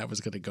way that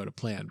was going to go to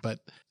plan. But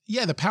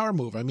yeah, the power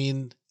move. I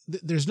mean,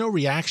 there's no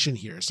reaction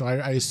here. So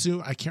I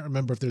assume, I can't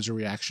remember if there's a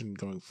reaction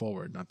going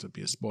forward, not to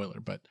be a spoiler,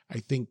 but I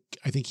think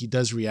he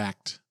does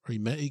react, or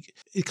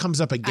it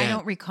comes up again. I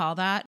don't recall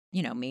that.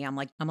 Me, I'm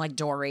like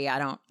Dory. I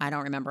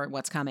don't remember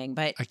what's coming,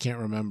 but I can't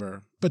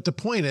remember. But the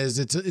point is,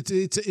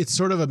 it's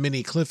sort of a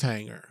mini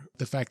cliffhanger.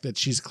 The fact that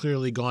she's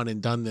clearly gone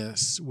and done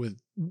this with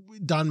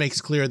Don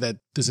makes clear that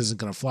this isn't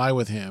going to fly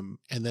with him,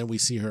 and then we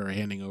see her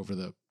handing over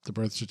the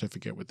birth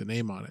certificate with the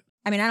name on it.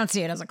 I mean, I don't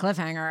see it as a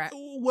cliffhanger.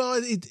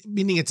 Well,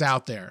 meaning it's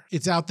out there.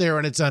 It's out there,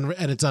 and it's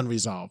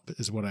unresolved,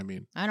 is what I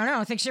mean. I don't know.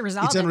 I think she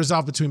resolved it. It's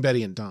unresolved between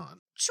Betty and Don.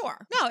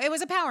 Sure. No, it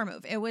was a power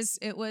move. It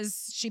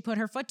was she put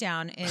her foot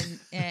down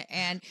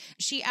and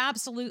she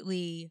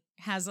absolutely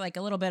has like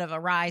a little bit of a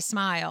wry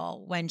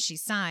smile when she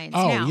signs.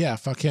 Oh, now, yeah,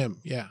 fuck him.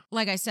 Yeah.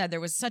 like I said, there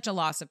was such a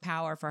loss of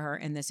power for her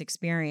in this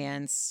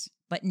experience.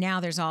 But now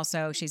there's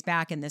also, she's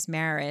back in this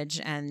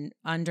marriage, and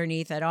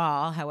underneath it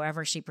all,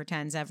 however she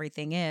pretends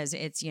everything is,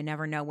 it's you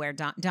never know where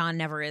Don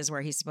never is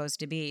where he's supposed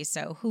to be.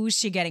 So who's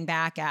she getting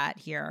back at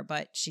here?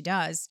 But she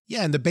does.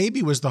 Yeah, and the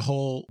baby was the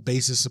whole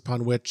basis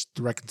upon which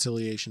the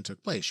reconciliation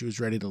took place. She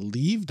was ready to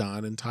leave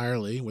Don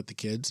entirely with the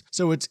kids.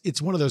 So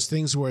it's one of those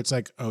things where it's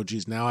like, oh,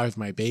 geez, now I have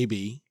my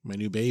baby, my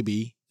new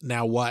baby.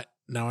 Now what?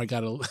 Now I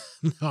got to,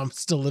 now I'm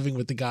still living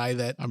with the guy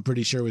that I'm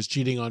pretty sure was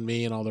cheating on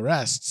me and all the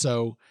rest.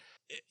 So,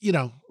 you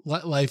know,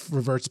 life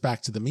reverts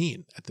back to the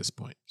mean at this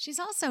point. She's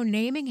also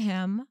naming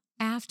him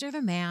after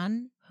the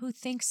man who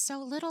thinks so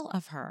little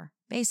of her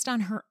based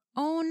on her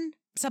own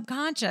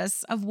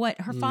subconscious of what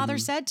her father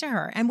said to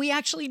her. And we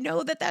actually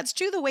know that that's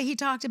true the way he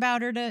talked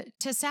about her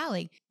to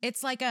Sally.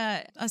 It's like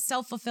a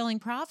self-fulfilling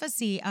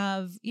prophecy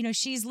of, you know,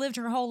 she's lived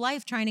her whole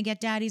life trying to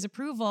get daddy's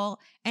approval,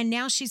 and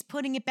now she's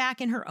putting it back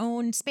in her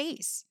own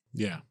space.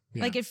 Yeah.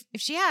 Like if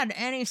she had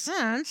any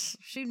sense,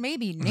 she'd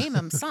maybe name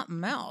him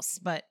something else,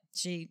 but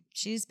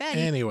she's Betty.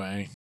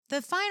 Anyway.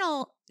 The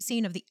final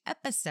scene of the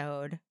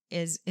episode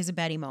is a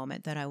Betty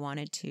moment that I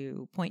wanted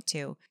to point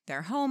to.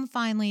 They're home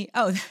finally.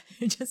 Oh,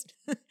 just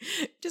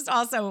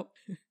also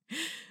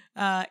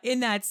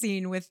in that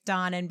scene with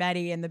Don and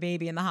Betty and the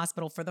baby in the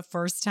hospital for the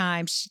first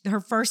time, her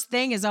first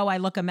thing is, "Oh, I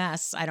look a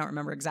mess." I don't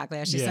remember exactly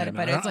how she said it,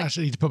 but it's like, I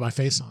should need to put my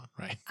face on,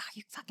 right? Are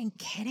you fucking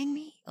kidding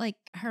me? Like,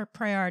 her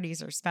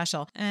priorities are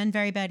special and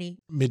very Betty.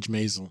 Midge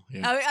Maisel.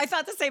 Yeah. I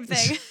thought the same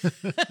thing.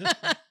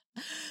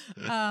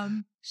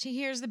 She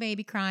hears the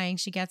baby crying.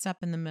 She gets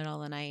up in the middle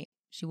of the night.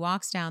 She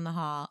walks down the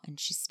hall and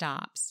she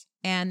stops.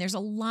 And there's a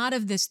lot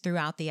of this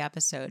throughout the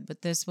episode,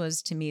 but this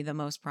was to me the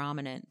most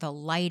prominent. The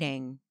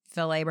lighting.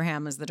 Phil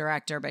Abraham was the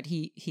director, but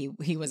he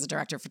was a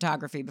director of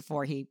photography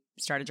before he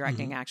started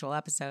directing actual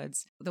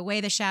episodes. The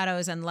way the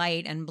shadows and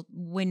light and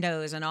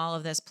windows and all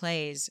of this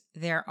plays,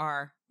 there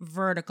are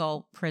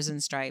vertical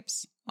prison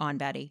stripes on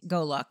Betty.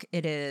 Go look.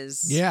 It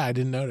is. Yeah, I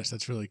didn't notice.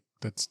 That's really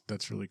cool.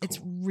 It's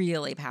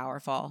really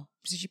powerful.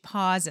 So she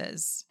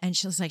pauses and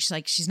she's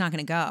not going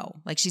to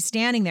go. Like, she's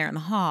standing there in the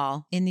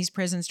hall in these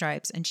prison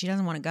stripes and she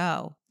doesn't want to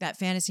go. That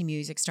fantasy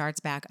music starts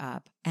back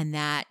up and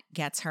that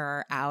gets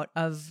her out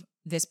of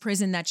this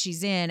prison that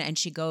she's in, and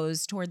she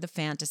goes toward the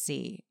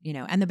fantasy, you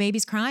know, and the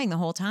baby's crying the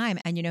whole time.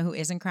 And you know who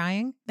isn't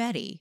crying?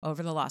 Betty,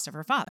 over the loss of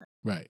her father.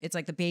 Right. It's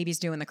like the baby's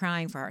doing the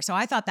crying for her. So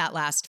I thought that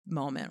last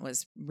moment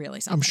was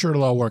really something. I'm sure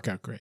it'll all work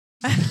out great.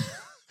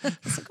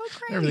 So go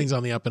crazy. Everything's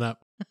on the up and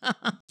up.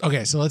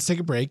 Okay, so let's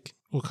take a break.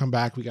 We'll come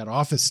back. We got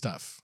office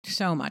stuff.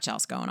 So much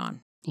else going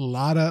on. A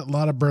lot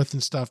of birth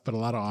and stuff, but a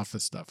lot of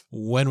office stuff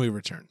when we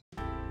return.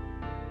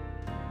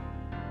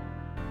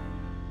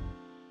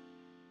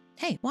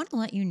 Hey, want to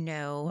let you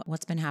know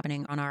what's been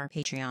happening on our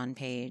Patreon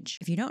page.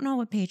 If you don't know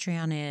what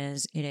Patreon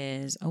is, it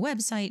is a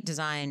website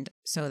designed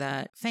so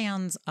that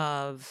fans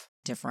of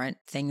different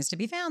things to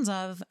be fans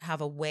of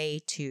have a way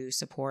to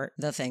support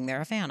the thing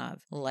they're a fan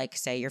of, like,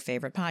 say, your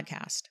favorite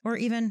podcast, or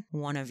even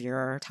one of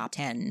your top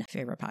 10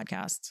 favorite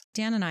podcasts.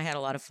 Dan and I had a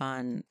lot of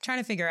fun trying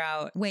to figure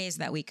out ways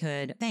that we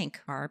could thank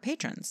our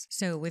patrons.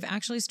 So we've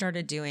actually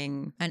started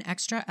doing an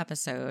extra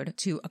episode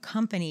to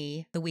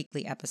accompany the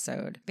weekly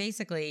episode.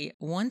 Basically,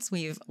 once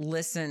we've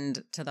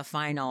listened to the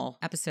final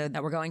episode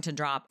that we're going to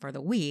drop for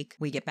the week,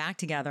 we get back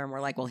together and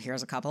we're like, well,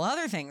 here's a couple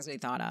other things we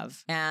thought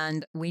of.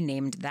 And we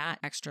named that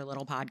extra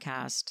little podcast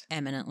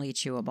Eminently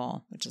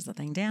Chewable, which is the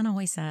thing Dan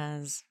always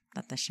says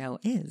that the show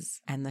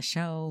is, and the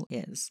show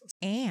is.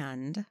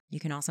 And you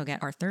can also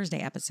get our Thursday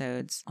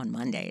episodes on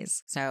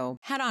Mondays. So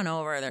head on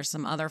over. There's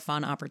some other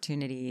fun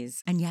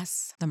opportunities. And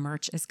yes, the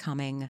merch is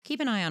coming.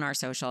 Keep an eye on our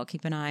social.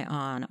 Keep an eye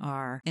on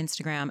our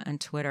Instagram and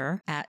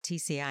Twitter at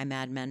TCI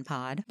Mad Men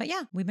Pod. But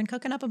yeah, we've been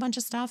cooking up a bunch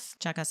of stuff.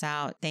 Check us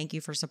out. Thank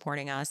you for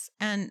supporting us.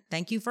 And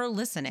thank you for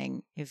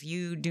listening. If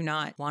you do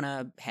not want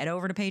to head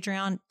over to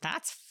Patreon,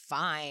 that's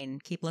fine.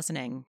 Keep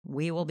listening.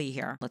 We will be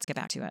here. Let's get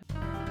back to it.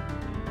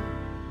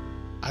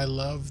 I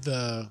love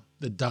the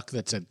duck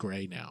that's at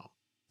Gray now,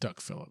 Duck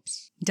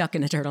Phillips. Duck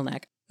in a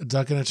turtleneck. A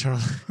duck in a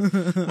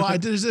turtleneck. Well,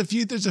 there's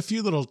a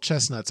few little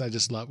chestnuts I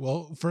just love.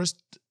 Well, first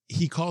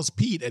he calls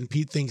Pete, and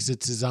Pete thinks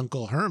it's his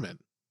Uncle Herman.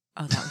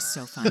 Oh, that was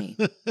so funny.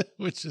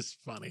 Which is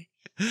funny.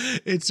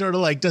 It's sort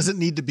of like doesn't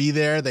need to be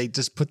there. They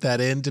just put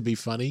that in to be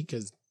funny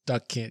because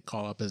Duck can't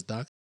call up as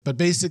Duck. But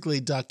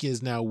basically, Duck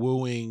is now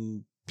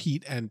wooing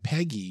Pete and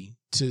Peggy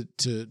to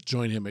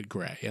join him at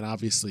Gray, and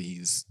obviously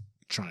he's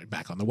trying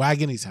back on the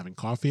wagon. He's having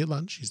coffee at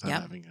lunch. He's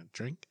not having a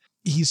drink.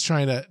 He's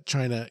trying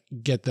to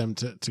get them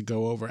to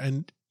go over.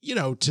 And, you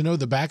know, to know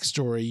the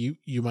backstory,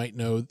 you might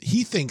know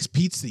he thinks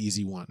Pete's the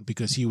easy one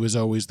because he was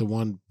always the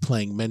one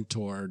playing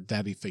mentor,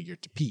 daddy figure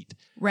to Pete.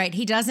 Right.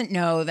 He doesn't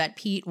know that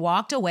Pete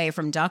walked away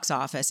from Duck's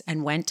office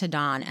and went to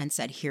Don and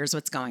said, here's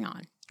what's going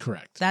on.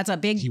 Correct. That's a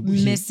big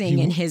missing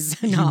in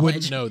his knowledge. He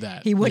wouldn't know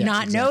that. He would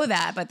not know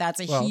that, but that's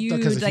a huge...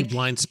 because if he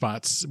blind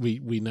spots,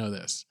 we know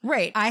this.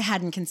 Right. I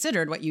hadn't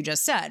considered what you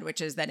just said,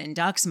 which is that in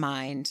Duck's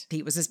mind,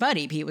 Pete was his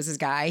buddy. Pete was his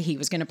guy. He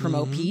was going to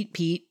promote Pete.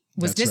 Pete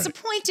was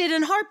disappointed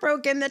and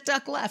heartbroken that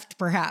Duck left,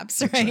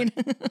 perhaps, right?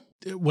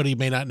 What he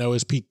may not know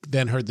is Pete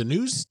then heard the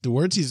news, the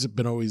words he's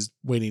been always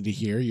waiting to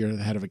hear, you're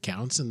the head of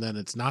accounts, and then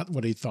it's not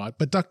what he thought.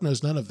 But Duck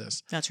knows none of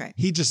this. That's right.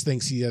 He just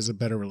thinks he has a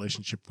better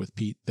relationship with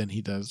Pete than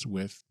he does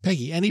with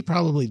Peggy. And he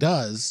probably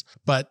does,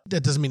 but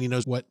that doesn't mean he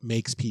knows what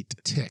makes Pete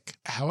tick.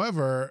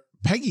 However,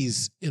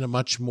 Peggy's in a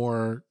much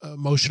more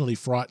emotionally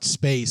fraught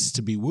space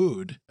to be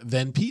wooed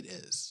than Pete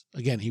is.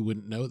 Again, he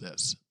wouldn't know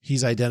this.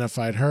 He's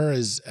identified her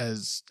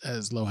as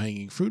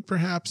low-hanging fruit,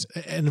 perhaps,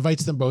 and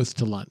invites them both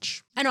to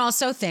lunch. And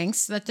also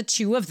thinks that the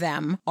two of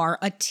them are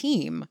a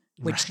team,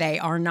 which they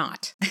are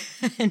not.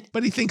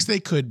 But he thinks they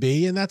could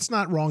be, and that's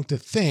not wrong to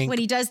think. What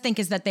he does think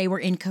is that they were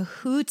in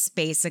cahoots,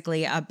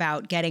 basically,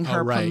 about getting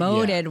her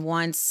promoted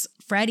once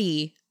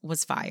Freddie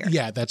was fired.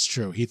 Yeah, that's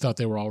true. He thought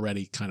they were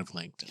already kind of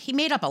linked. He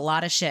made up a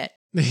lot of shit.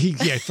 He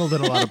filled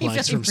in a lot of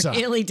blanks for himself.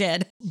 He really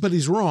did. But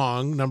he's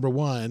wrong, number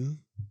one.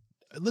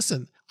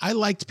 Listen, I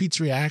liked Pete's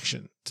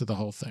reaction to the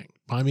whole thing.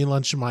 Buy me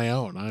lunch of my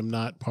own. I'm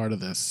not part of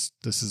this.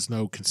 This is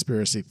no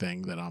conspiracy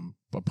thing that I'm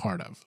a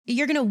part of.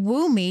 You're going to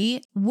woo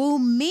me. Woo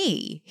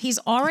me. He's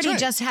already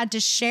just had to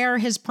share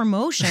his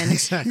promotion.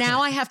 Exactly.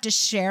 Now I have to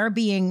share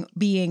being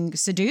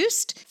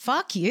seduced.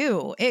 Fuck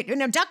you.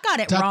 Duck got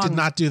it Duck wrong. did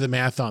not do the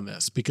math on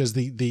this because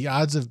the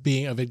odds of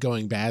it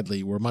going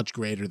badly were much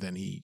greater than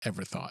he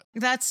ever thought.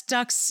 That's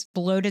Duck's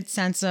bloated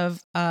sense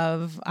of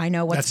I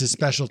know what's... That's his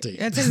specialty.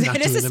 It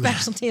is his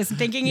specialty. Is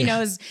thinking he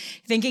knows,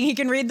 thinking he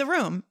can read the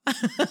room.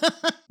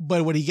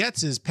 But what he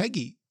gets is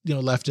Peggy,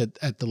 left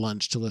at the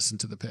lunch to listen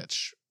to the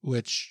pitch,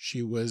 which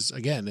she was,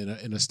 again,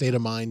 in a state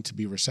of mind to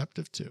be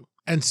receptive to.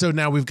 And so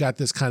now we've got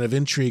this kind of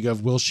intrigue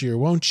of will she or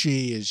won't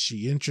she? Is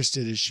she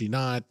interested? Is she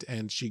not?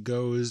 And she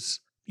goes,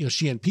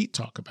 she and Pete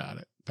talk about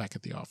it back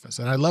at the office.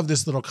 And I love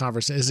this little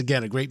conversation. It's,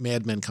 again, a great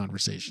Mad Men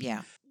conversation.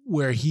 Yeah.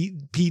 Where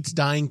Pete's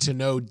dying to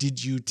know,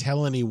 did you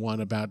tell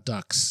anyone about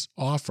Duck's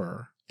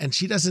offer? And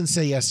she doesn't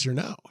say yes or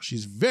no.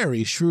 She's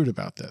very shrewd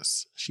about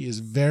this. She is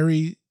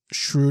very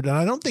shrewd. And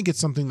I don't think it's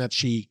something that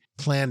she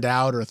planned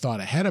out or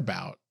thought ahead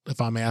about. If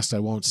I'm asked, I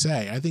won't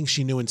say. I think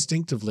she knew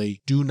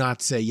instinctively, do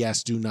not say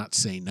yes, do not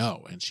say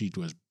no. And she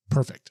was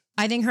perfect.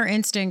 I think her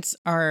instincts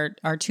are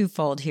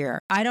twofold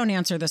here. I don't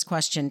answer this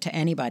question to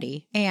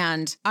anybody,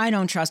 and I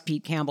don't trust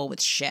Pete Campbell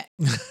with shit.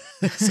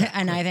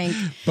 And I think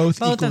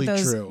both equally of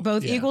those, true.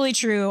 Equally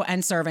true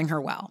and serving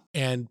her well.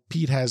 And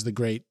Pete has the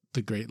great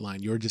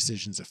line, your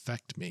decisions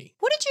affect me.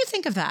 What did you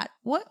think of that?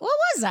 What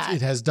was that?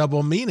 It has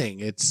double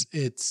meaning. I just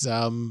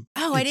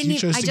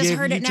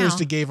heard it now. You chose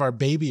to give our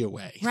baby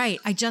away. Right.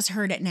 I just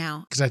heard it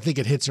now. Because I think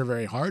it hits her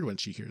very hard when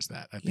she hears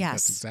that. I think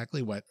that's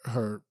exactly what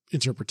her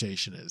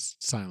interpretation is,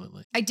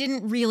 silently. I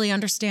didn't really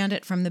understand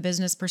it from the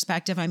business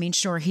perspective. I mean,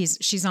 sure,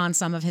 she's on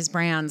some of his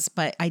brands,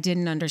 but I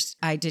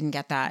didn't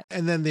get that.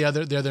 And then the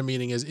other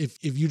meaning is if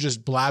you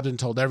just blabbed and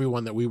told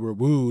everyone that we were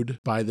wooed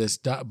by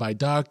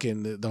Duck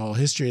and the whole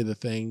history of the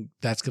thing,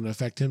 that's going to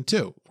affect him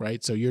too,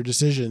 right? So your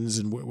decisions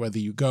and whether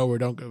you go or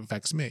don't go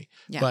affects me.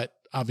 Yeah. But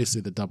obviously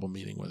the double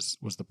meaning was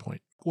the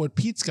point. What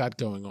Pete's got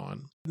going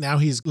on, now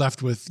he's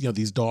left with,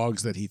 these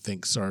dogs that he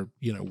thinks are,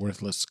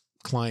 worthless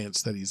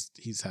clients that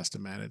he has to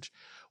manage.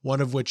 One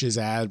of which is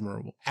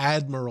Admiral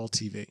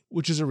TV,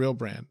 which is a real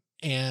brand.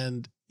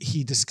 And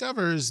he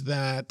discovers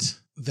that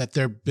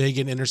they're big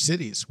in inner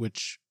cities,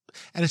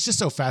 and it's just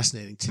so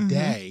fascinating.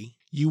 Today,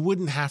 you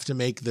wouldn't have to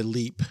make the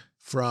leap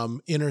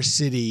from inner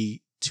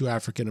city to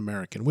African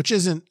American, which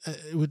is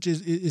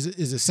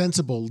a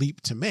sensible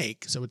leap to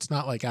make. So it's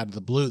not like out of the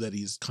blue that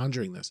he's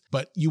conjuring this,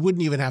 but you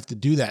wouldn't even have to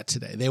do that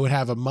today. They would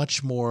have a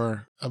much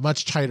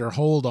tighter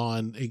hold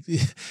on. In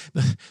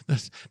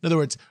other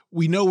words,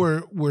 we know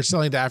we're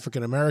selling to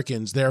African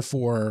Americans,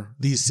 therefore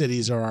these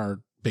cities are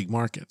our big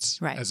markets,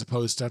 right? As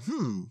opposed to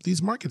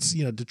these markets,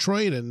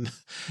 Detroit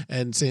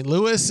and St.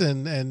 Louis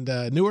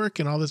and Newark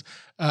and all this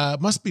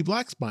must be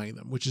blacks buying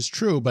them, which is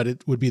true, but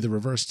it would be the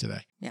reverse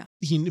today. Yeah,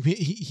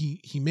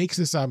 he makes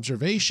this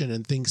observation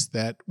and thinks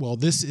that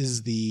this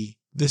is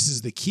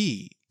the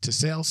key to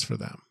sales for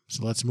them.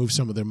 So let's move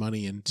some of their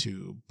money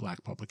into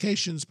black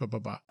publications, blah, blah,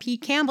 blah.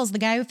 Pete Campbell's the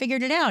guy who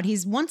figured it out.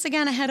 He's once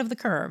again ahead of the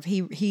curve.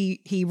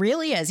 He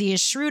really is. He is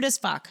shrewd as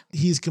fuck.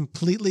 He's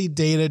completely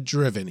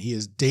data-driven. He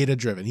is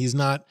data-driven. He's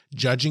not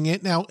judging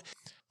it. Now,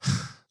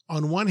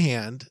 on one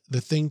hand,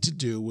 the thing to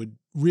do would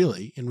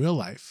really, in real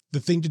life, the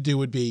thing to do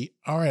would be,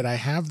 all right, I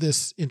have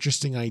this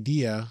interesting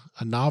idea,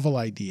 a novel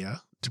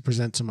idea to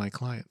present to my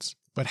clients.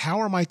 But how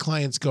are my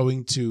clients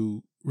going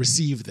to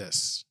receive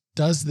this?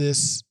 Does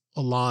this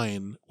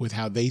align with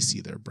how they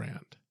see their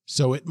brand?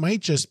 So it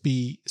might just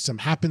be some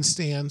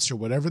happenstance or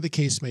whatever the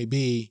case may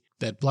be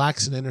that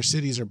blacks in inner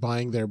cities are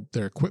buying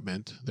their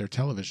equipment, their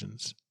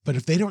televisions. But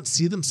if they don't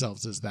see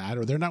themselves as that,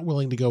 or they're not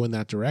willing to go in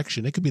that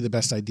direction, it could be the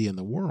best idea in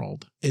the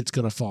world. It's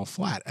going to fall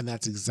flat. And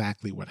that's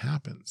exactly what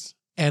happens.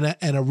 And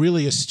a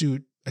really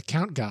astute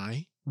account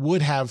guy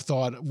would have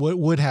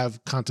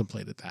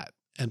contemplated that.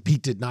 And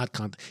Pete did not.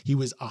 He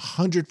was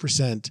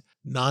 100%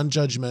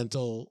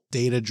 non-judgmental,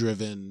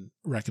 data-driven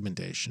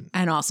recommendation.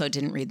 And also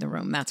didn't read the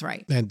room. That's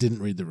right. And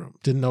didn't read the room.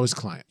 Didn't know his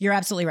client. You're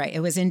absolutely right.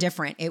 It was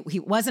indifferent.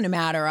 It wasn't a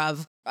matter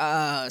of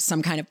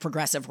some kind of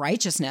progressive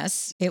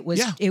righteousness. It was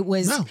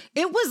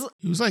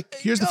like,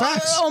 here's the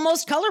facts.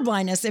 Almost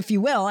colorblindness, if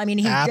you will. I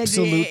mean,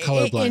 absolute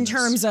colorblindness. In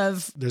terms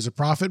of, there's a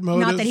profit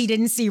motive. Not that he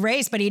didn't see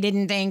race, but he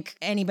didn't think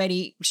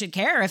anybody should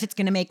care. If it's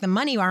going to make them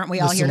money, aren't we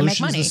all here to make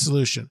money? The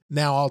solution.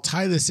 Now, I'll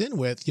tie this in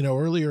with,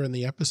 earlier in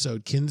the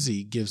episode,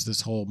 Kinsey gives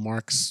this whole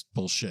Marx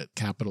bullshit,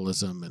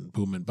 capitalism and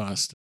boom and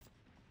bust.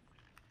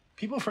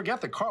 People forget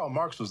that Karl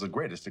Marx was the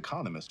greatest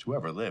economist who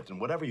ever lived, and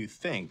whatever you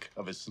think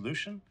of his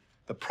solution,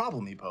 the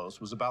problem he posed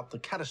was about the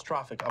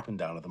catastrophic up and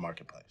down of the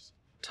marketplace.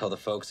 Tell the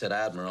folks at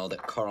Admiral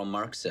that Karl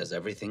Marx says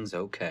everything's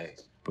okay.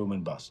 Boom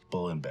and bust,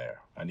 bull and bear.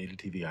 I need a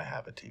TV, I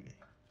have a TV.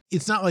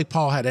 It's not like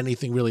Paul had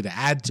anything really to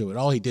add to it.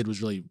 All he did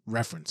was really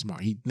reference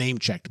Marx. He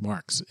name-checked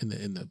Marx in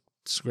the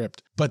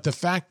script. But the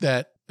fact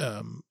that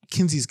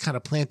Kinsey's kind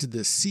of planted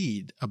this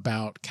seed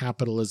about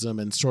capitalism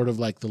and sort of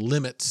like the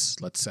limits,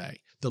 let's say,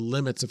 the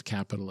limits of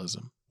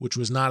capitalism, which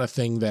was not a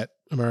thing that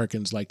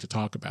Americans like to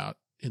talk about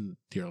in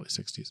the early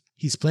 60s.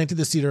 He's planted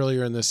the seed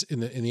earlier in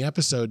the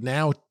episode.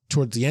 Now,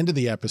 towards the end of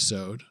the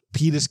episode,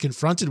 Pete is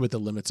confronted with the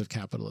limits of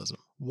capitalism.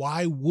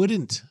 Why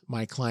wouldn't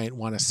my client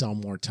want to sell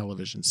more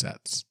television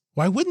sets?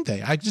 Why wouldn't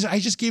they? I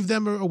just gave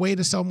them a way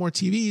to sell more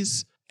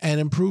TVs and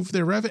improve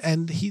their revenue,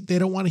 and they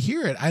don't want to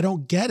hear it. I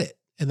don't get it.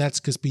 And that's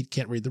because Pete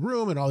can't read the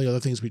room and all the other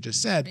things we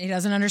just said. He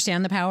doesn't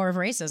understand the power of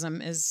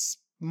racism is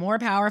more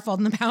powerful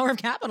than the power of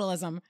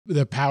capitalism.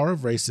 The power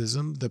of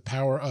racism, the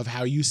power of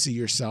how you see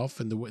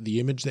yourself and the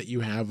image that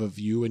you have of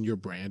you and your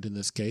brand in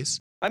this case.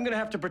 I'm going to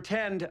have to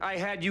pretend I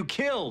had you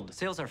killed.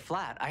 Sales are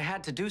flat. I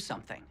had to do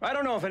something. I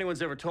don't know if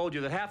anyone's ever told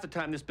you that half the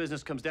time this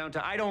business comes down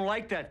to I don't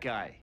like that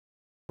guy.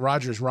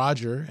 Roger's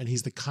Roger, and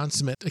he's the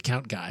consummate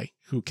account guy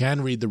who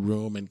can read the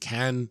room and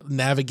can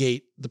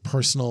navigate the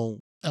personal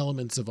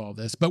elements of all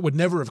this, but would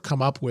never have come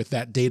up with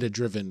that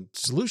data-driven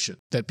solution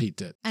that Pete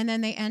did. And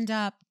then they end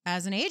up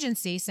as an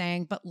agency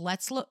saying, but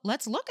let's look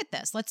at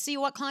this. Let's see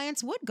what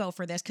clients would go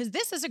for this, because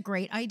this is a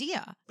great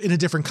idea. In a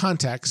different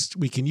context,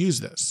 we can use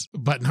this,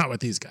 but not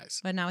with these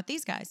guys.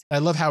 I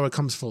love how it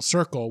comes full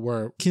circle,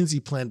 where Kinsey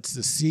plants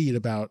the seed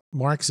about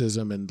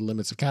Marxism and the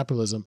limits of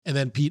capitalism, and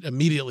then Pete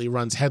immediately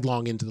runs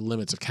headlong into the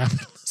limits of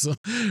capitalism,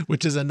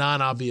 which is a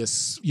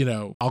non-obvious,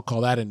 I'll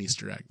call that an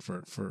Easter egg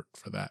for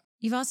that.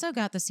 You've also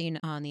got the scene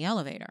on the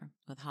elevator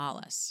with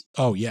Hollis.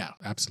 Oh, yeah,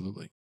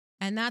 absolutely.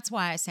 And that's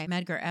why I say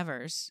Medgar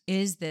Evers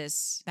is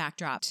this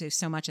backdrop to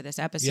so much of this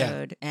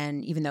episode. Yeah.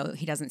 And even though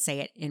he doesn't say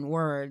it in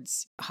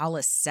words,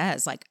 Hollis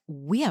says,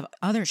 we have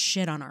other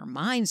shit on our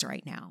minds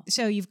right now.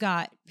 So you've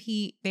got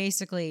Pete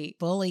basically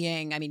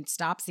bullying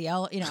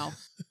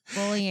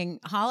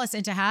Hollis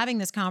into having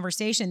this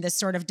conversation, this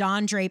sort of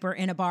Don Draper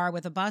in a bar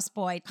with a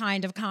busboy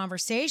kind of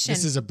conversation.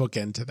 This is a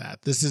bookend to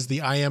that. This is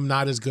the I am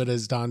not as good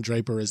as Don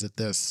Draper is at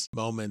this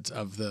moment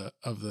of the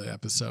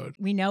episode.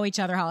 We know each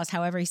other, Hollis,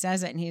 however he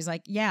says it. And he's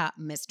like, yeah,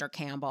 Mr.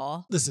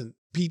 Campbell. Listen,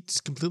 Pete's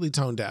completely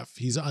tone deaf.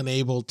 He's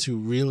unable to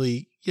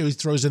really, he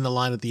throws in the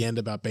line at the end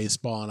about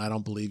baseball and I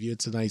don't believe you.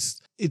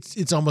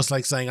 It's almost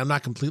like saying I'm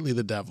not completely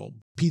the devil.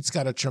 Pete's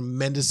got a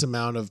tremendous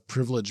amount of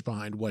privilege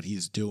behind what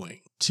he's doing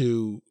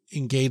to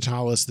engage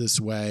Hollis this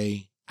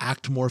way,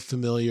 act more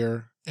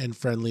familiar and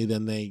friendly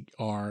than they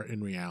are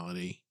in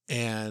reality.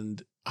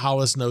 And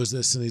Hollis knows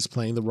this and he's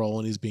playing the role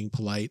and he's being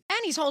polite. And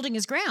he's holding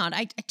his ground.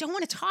 I don't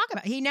want to talk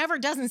about it. He never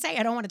doesn't say,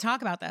 I don't want to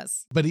talk about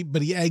this. But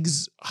he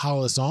eggs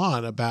Hollis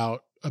on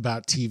about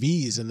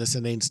TVs and this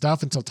inane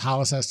stuff until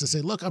Hollis has to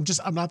say, look,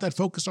 I'm not that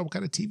focused on what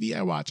kind of TV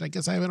I watch. I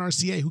guess I have an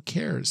RCA. Who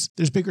cares?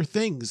 There's bigger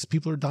things.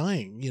 People are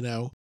dying,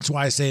 That's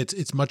why I say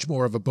it's much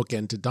more of a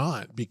bookend to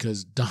Don,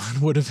 because Don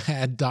would have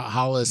had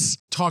Hollis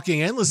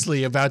talking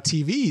endlessly about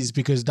TVs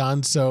because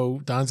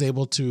Don's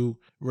able to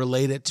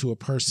relate it to a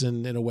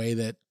person in a way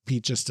that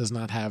Pete just does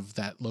not have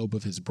that lobe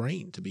of his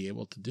brain to be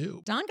able to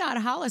do. Don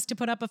got Hollis to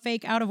put up a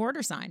fake out of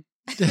order sign.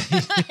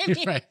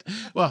 Right.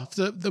 Well,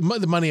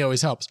 the money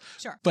always helps.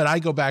 Sure. But I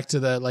go back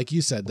to like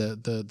you said,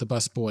 the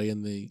busboy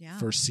in the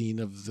first scene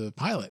of the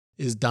pilot.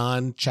 Is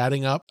Don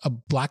chatting up a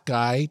black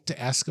guy to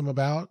ask him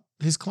about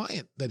his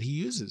client that he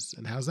uses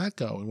and how's that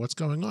go and what's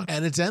going on?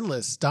 And it's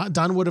endless.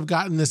 Don would have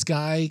gotten this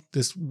guy,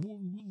 this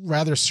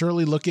rather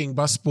surly looking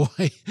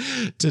busboy,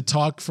 to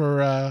talk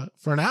for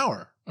an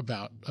hour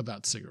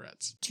about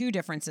cigarettes. Two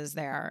differences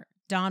there.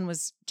 Don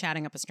was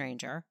chatting up a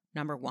stranger,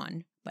 number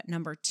one. But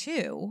number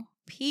two,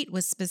 Pete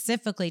was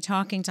specifically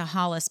talking to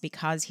Hollis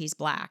because he's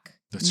black.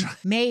 That's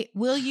right.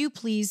 Will you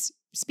please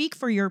speak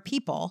for your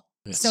people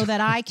so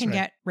that I can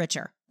get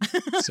richer?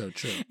 So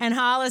true. And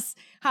Hollis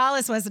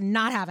was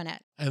not having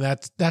it. And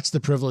that's the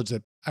privilege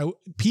that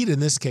Pete in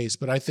this case,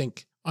 but I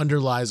think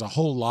underlies a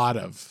whole lot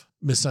of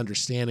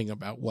misunderstanding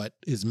about what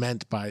is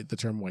meant by the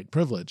term white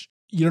privilege.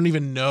 You don't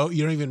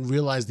even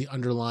realize the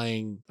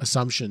underlying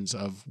assumptions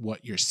of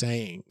what you're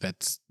saying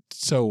that's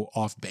so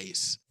off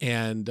base.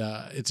 And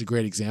it's a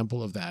great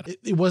example of that.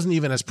 It wasn't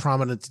even as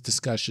prominent a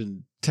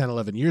discussion 10,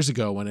 11 years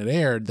ago when it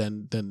aired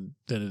than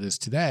it is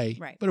today.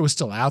 Right. But it was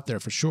still out there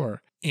for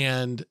sure.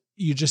 And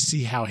you just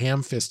see how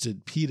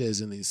ham-fisted Pete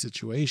is in these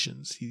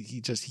situations.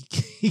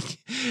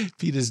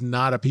 Pete is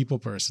not a people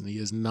person. He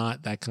is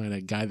not that kind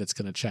of guy that's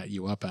going to chat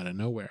you up out of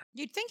nowhere.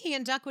 You'd think he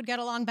and Duck would get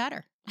along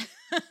better.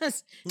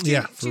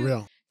 For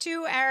real.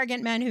 Two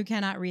arrogant men who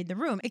cannot read the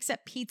room,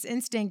 except Pete's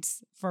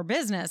instincts for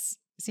business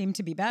seem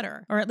to be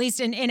better, or at least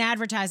in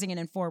advertising and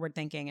in forward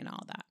thinking and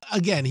all that.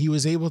 Again, he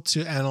was able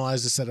to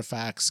analyze a set of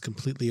facts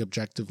completely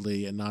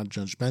objectively and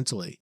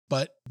non-judgmentally.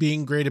 But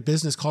being great at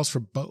business calls for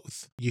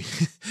both.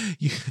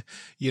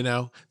 You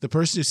know, the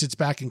person who sits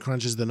back and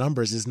crunches the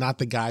numbers is not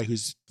the guy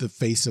who's the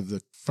face of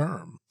the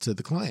firm to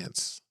the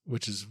clients,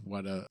 which is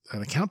what an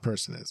account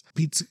person is.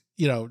 Pete's,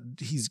 you know,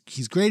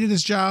 he's great at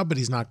his job, but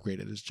he's not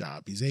great at his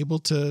job. He's able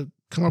to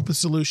come up with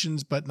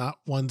solutions, but not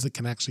ones that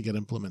can actually get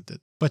implemented.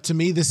 But to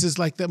me, this is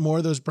like more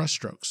of those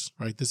brushstrokes,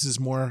 right? This is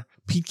more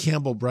Pete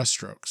Campbell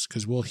brushstrokes,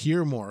 because we'll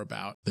hear more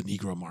about the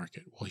Negro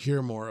market. We'll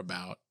hear more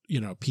about, you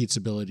know, Pete's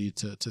ability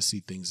to see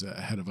things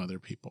ahead of other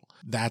people.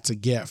 That's a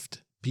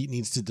gift. Pete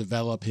needs to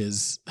develop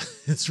his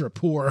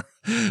rapport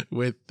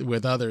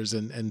with others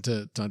and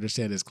to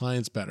understand his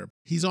clients better.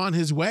 He's on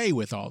his way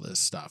with all this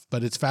stuff,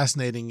 but it's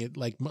fascinating. It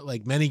like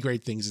many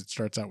great things, it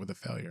starts out with a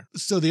failure.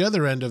 So the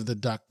other end of the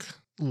duck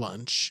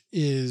lunch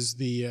is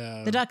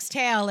the duck's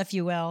tail, if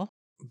you will.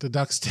 The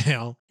duck's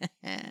tail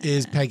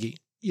is Peggy.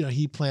 You know,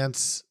 he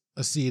plants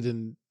a seed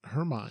in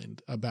her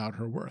mind about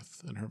her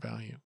worth and her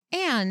value.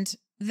 And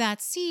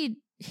that seed,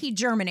 he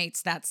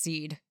germinates that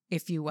seed,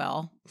 if you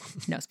will.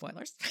 No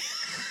spoilers.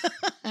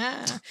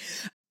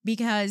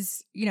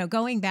 Because, you know,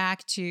 going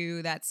back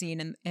to that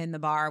scene in the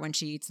bar when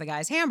she eats the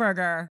guy's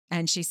hamburger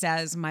and she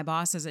says, my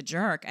boss is a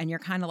jerk. And you're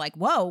kind of like,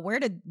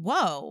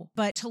 whoa.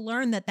 But to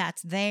learn that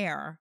that's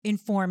there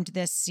informed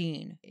this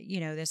scene.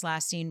 You know, this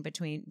last scene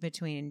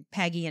between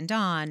Peggy and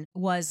Don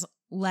was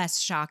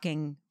less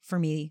shocking for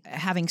me,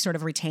 having sort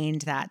of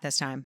retained that this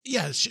time.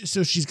 Yeah,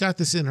 so she's got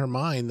this in her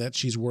mind that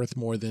she's worth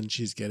more than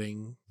she's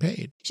getting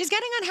paid. She's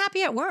getting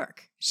unhappy at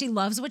work. She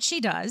loves what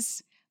she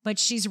does, but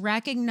she's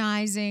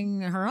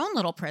recognizing her own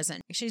little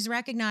prison. She's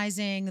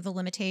recognizing the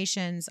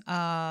limitations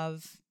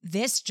of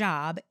this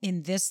job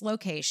in this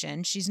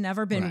location. She's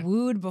never been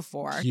wooed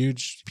before.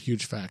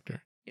 Huge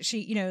factor. She,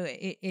 you know,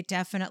 it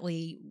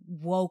definitely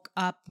woke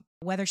up,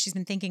 whether she's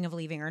been thinking of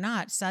leaving or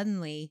not.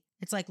 Suddenly,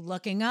 it's like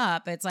looking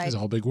up. It's like there's a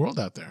whole big world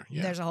out there.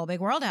 Yeah. There's a whole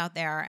big world out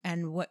there.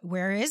 And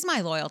where is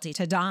my loyalty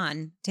to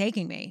Don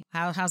taking me?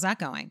 How's that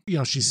going? You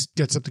know, she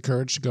gets up the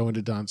courage to go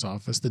into Don's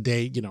office the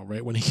day, you know,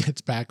 right when he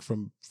gets back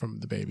from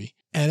the baby,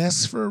 and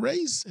asks for a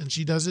raise. And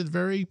she does it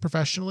very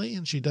professionally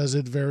and she does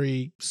it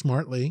very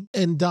smartly.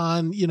 And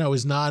Don, you know,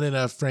 is not in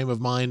a frame of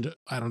mind,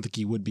 I don't think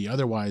he would be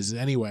otherwise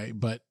anyway,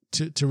 but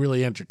to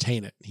really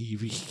entertain it. He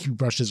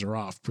brushes her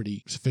off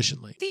pretty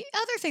sufficiently. The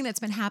other thing that's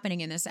been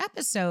happening in this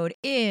episode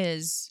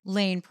is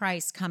Lane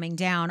Price coming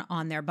down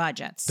on their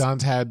budgets.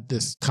 Don's had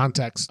this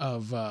context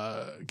of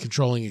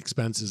controlling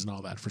expenses and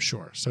all that for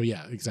sure. So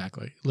yeah,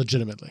 exactly.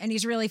 Legitimately. And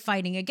he's really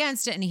fighting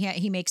against it. And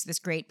he makes this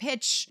great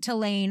pitch to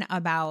Lane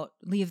about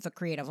leave the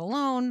creative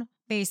alone.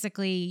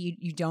 Basically,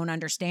 you don't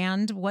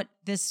understand what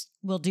this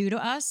will do to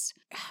us.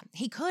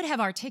 He could have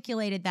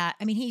articulated that.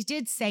 I mean, he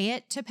did say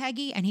it to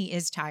Peggy, and he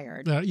is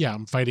tired. Yeah,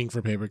 I'm fighting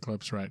for paper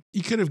clips, right?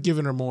 He could have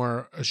given her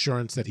more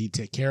assurance that he'd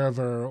take care of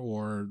her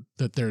or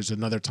that there's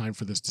another time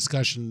for this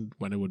discussion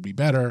when it would be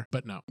better,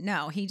 but no.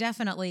 No, he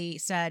definitely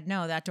said,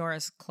 no, that door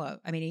is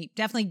closed. I mean, he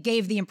definitely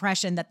gave the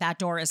impression that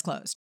door is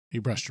closed. He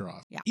brushed her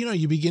off. Yeah. You know,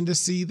 you begin to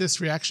see this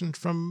reaction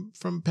from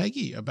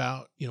Peggy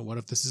about, you know, what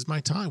if this is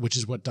my time, which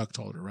is what Duck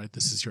told her, right?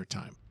 This is your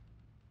time.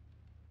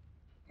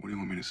 What do you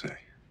want me to say?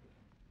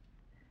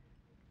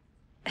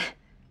 I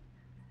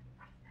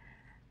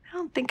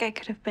don't think I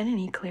could have been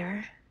any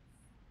clearer.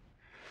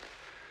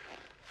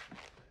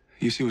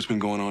 You see what's been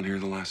going on here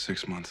the last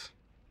 6 months?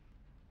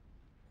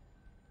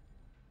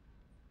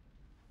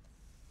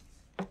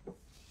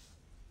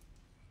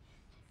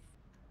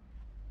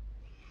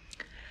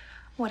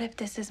 What if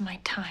this is my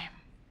time?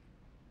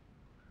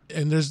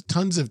 And there's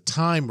tons of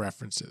time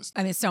references.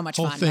 I mean, it's so much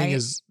fun, fun, right? The whole thing right?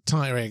 is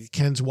time, right?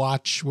 Ken's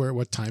watch,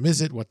 what time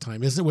is it? What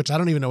time isn't it? Which I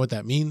don't even know what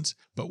that means,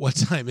 but what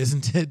time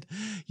isn't it?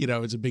 You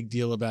know, it's a big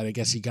deal about it. I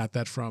guess he got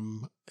that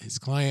from his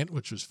client,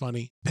 which was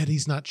funny.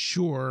 Betty's not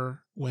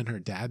sure when her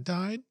dad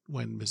died.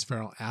 When Miss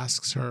Farrell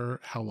asks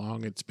her how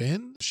long it's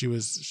been, she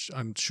was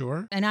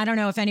unsure. And I don't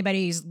know if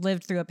anybody who's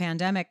lived through a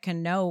pandemic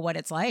can know what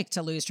it's like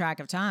to lose track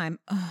of time.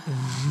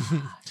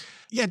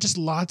 Yeah, just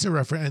lots of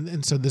reference.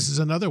 And so this is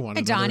another one.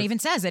 And Don even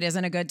says it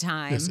isn't a good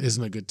time. This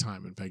isn't a good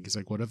time. And Peggy's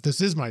like, what if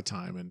this is my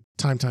time? And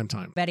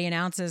time. Betty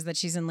announces that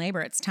she's in labor.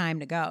 It's time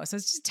to go. So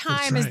it's just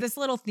time is this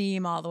little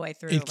theme all the way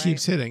through. It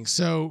keeps hitting.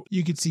 So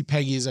you could see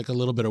Peggy's like a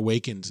little bit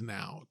awakened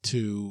now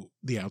to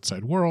the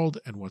outside world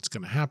and what's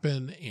going to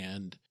happen.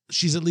 And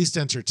she's at least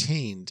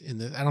entertained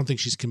I don't think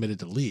she's committed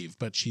to leave,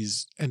 but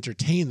she's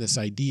entertained this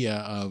idea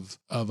of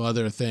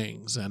other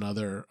things and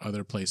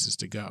other places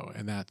to go.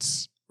 And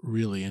that's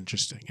really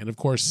interesting. And of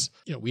course,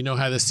 we know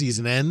how the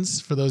season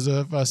ends for those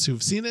of us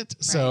who've seen it.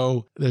 Right.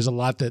 So there's a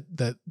lot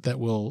that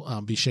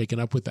will be shaken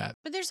up with that.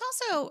 But there's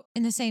also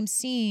in the same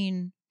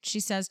scene, she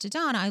says to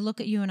Don, I look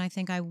at you and I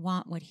think I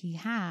want what he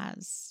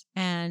has.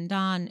 And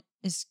Don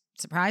is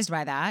surprised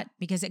by that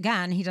because,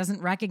 again, he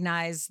doesn't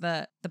recognize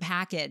the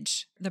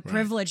package, the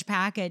privilege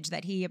package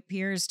that he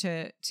appears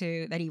to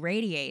that he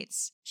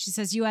radiates. She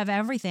says, you have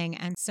everything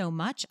and so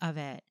much of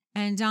it.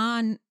 And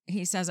Don,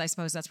 he says, I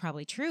suppose that's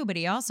probably true, but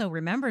he also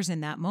remembers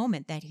in that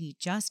moment that he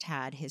just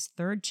had his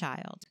third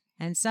child.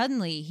 And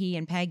suddenly he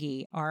and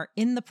Peggy are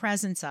in the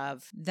presence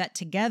of that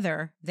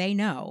together. They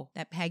know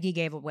that Peggy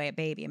gave away a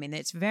baby. I mean,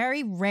 it's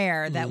very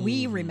rare that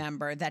we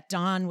remember that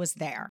Don was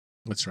there.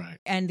 That's right.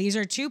 And these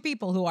are two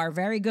people who are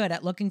very good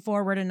at looking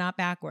forward and not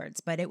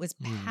backwards. But it was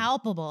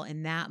palpable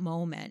in that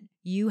moment.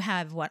 You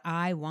have what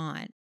I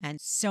want and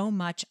so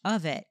much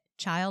of it.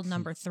 Child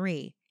number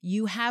 3.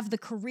 You have the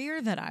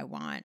career that I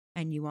want.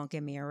 And you won't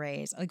give me a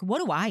raise. Like,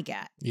 what do I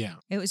get? Yeah.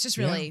 It was just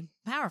really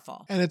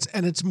powerful. And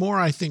it's more,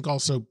 I think,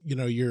 also,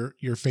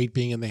 your fate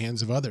being in the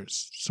hands of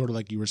others, sort of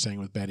like you were saying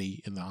with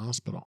Betty in the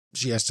hospital.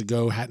 She has to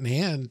go hat in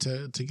hand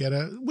to get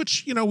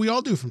which, we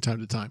all do from time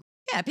to time.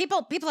 Yeah,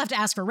 people have to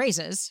ask for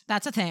raises.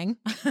 That's a thing.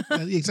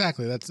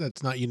 Exactly.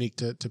 That's not unique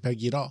to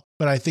Peggy at all.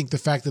 But I think the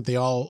fact that they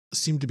all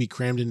seem to be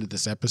crammed into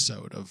this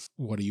episode of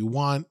what do you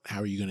want?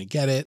 How are you going to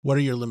get it? What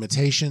are your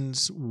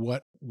limitations?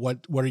 What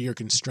are your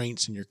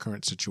constraints in your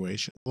current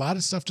situation? A lot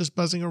of stuff just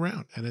buzzing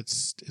around, and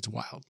it's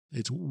wild.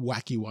 It's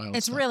wacky wild.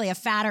 It's stuff. really a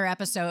fatter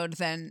episode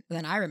than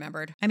I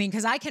remembered. I mean,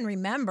 because I can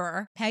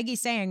remember Peggy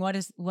saying, "What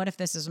if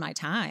this is my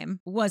time?"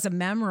 was a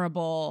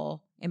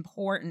memorable,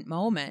 important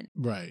moment.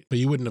 Right, but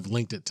you wouldn't have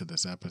linked it to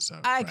this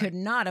episode. I could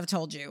not have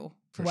told you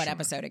what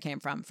episode it came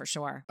from, for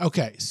sure.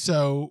 Okay,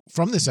 so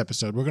from this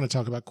episode, we're going to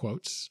talk about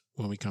quotes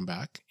when we come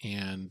back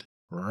and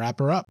wrap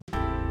her up.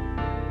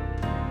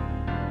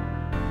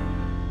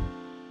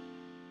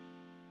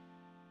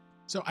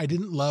 So I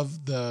didn't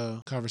love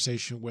the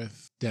conversation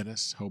with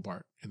Dennis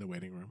Hobart in the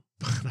waiting room,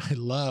 but I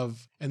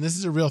love, and this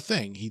is a real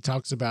thing, he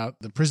talks about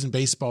the prison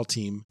baseball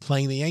team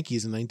playing the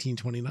Yankees in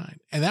 1929.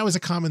 And that was a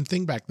common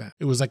thing back then.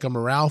 It was like a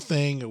morale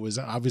thing. It was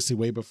obviously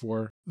way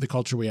before the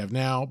culture we have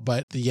now,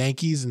 but the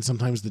Yankees and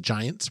sometimes the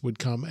Giants would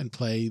come and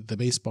play the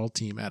baseball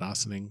team at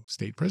Ossining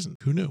State Prison.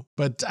 Who knew?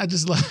 But I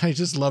just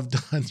love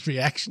Don's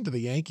reaction to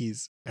the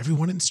Yankees.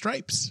 Everyone in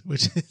stripes,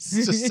 which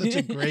is just such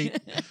a great,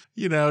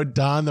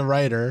 Don the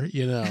writer,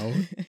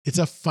 it's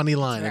a funny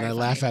line and I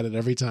laugh at it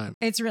every time.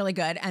 It's really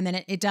good. And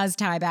then it does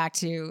tie back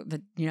to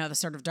the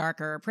sort of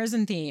darker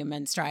prison theme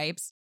and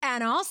stripes.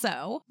 And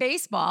also,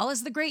 baseball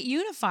is the great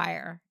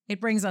unifier. It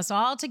brings us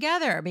all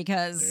together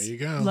because there you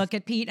go. Look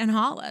at Pete and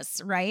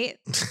Hollis, right?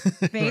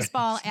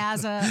 Baseball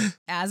as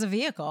a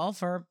vehicle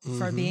for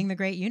being the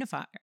great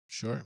unifier.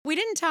 Sure. We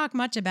didn't talk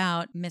much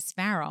about Miss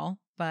Farrell,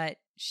 but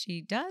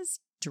she does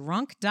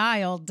drunk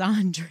dial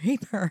Don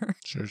Draper.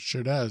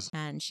 Sure does.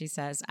 And she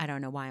says, I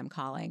don't know why I'm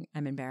calling.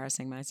 I'm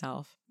embarrassing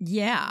myself.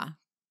 Yeah.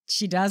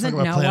 She doesn't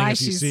know why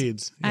she's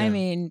seeds. Yeah. I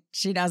mean,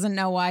 she doesn't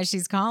know why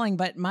she's calling,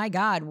 but my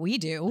God, we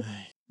do.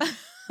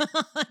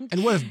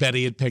 And what if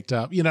Betty had picked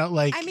up?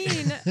 I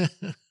mean,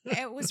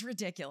 it was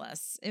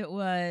ridiculous. It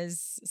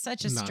was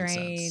such a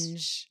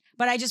strange,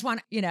 but I just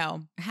want,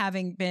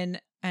 having been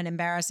an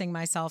embarrassing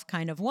myself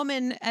kind of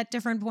woman at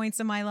different points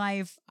in my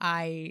life,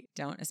 I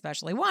don't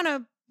especially want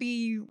to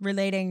be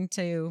relating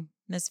to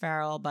Miss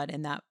Farrell, but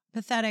in that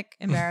pathetic,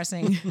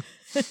 embarrassing,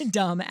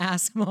 dumb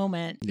ass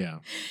moment. Yeah.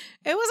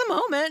 It was a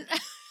moment.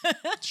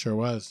 Sure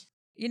was.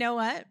 You know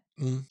what?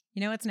 You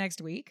know what's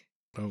next week?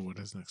 Oh, what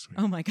is next week?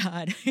 Oh my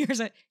God.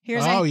 Here's a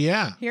Here's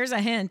a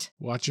hint.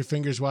 Watch your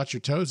fingers, watch your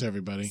toes,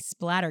 everybody.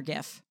 Splatter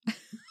GIF.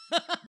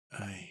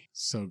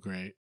 So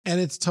great. And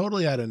it's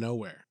totally out of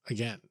nowhere.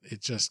 Again,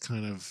 it just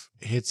kind of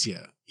hits you.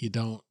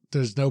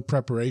 There's no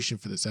preparation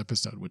for this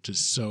episode, which is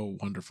so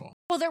wonderful.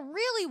 Well, there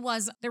really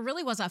was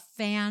a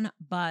fan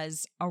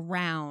buzz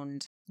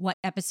around what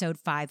episode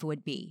 5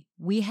 would be.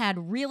 We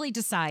had really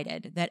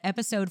decided that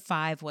episode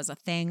 5 was a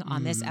thing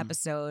on this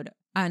episode,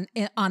 on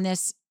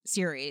this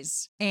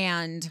series.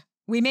 And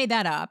we made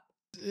that up.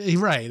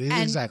 Right. And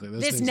exactly.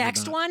 This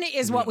next one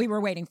is what we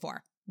were waiting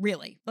for.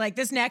 Really. Like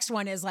this next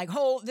one is like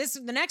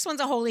the next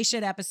one's a holy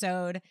shit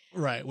episode.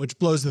 Right. Which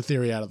blows the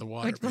theory out of the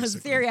water. Which blows the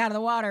theory out of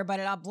the water, but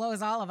it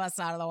blows all of us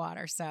out of the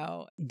water.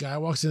 So guy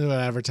walks into an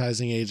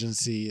advertising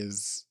agency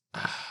is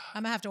I'm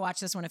gonna have to watch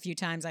this one a few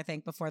times, I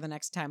think, before the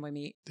next time we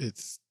meet.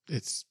 It's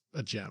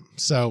a gem.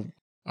 So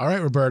all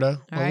right,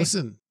 Roberta. Well,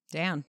 listen.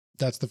 Dan.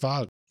 That's The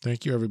Fog.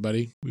 Thank you,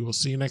 everybody. We will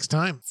see you next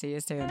time. See you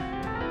soon.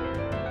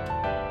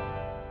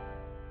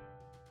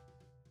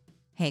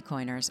 Hey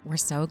Coiners, we're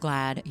so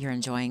glad you're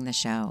enjoying the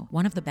show.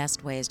 One of the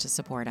best ways to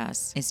support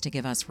us is to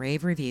give us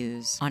rave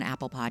reviews on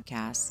Apple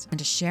Podcasts and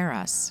to share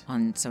us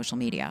on social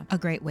media. A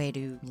great way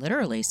to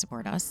literally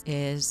support us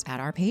is at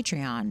our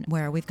Patreon,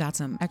 where we've got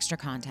some extra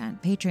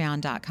content.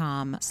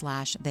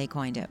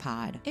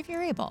 Patreon.com/TheyCoinedItPod. If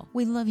you're able,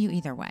 we love you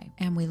either way.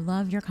 And we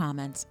love your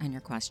comments and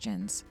your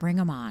questions. Bring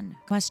them on.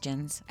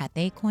 Questions at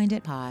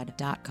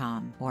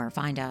TheyCoinedItPod.com or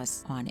find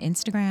us on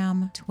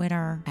Instagram,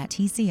 Twitter at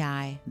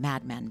TCI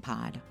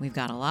MadMenPod. We've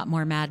got a lot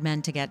more Mad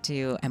Men to get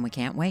to, and we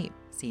can't wait.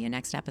 See you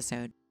next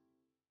episode.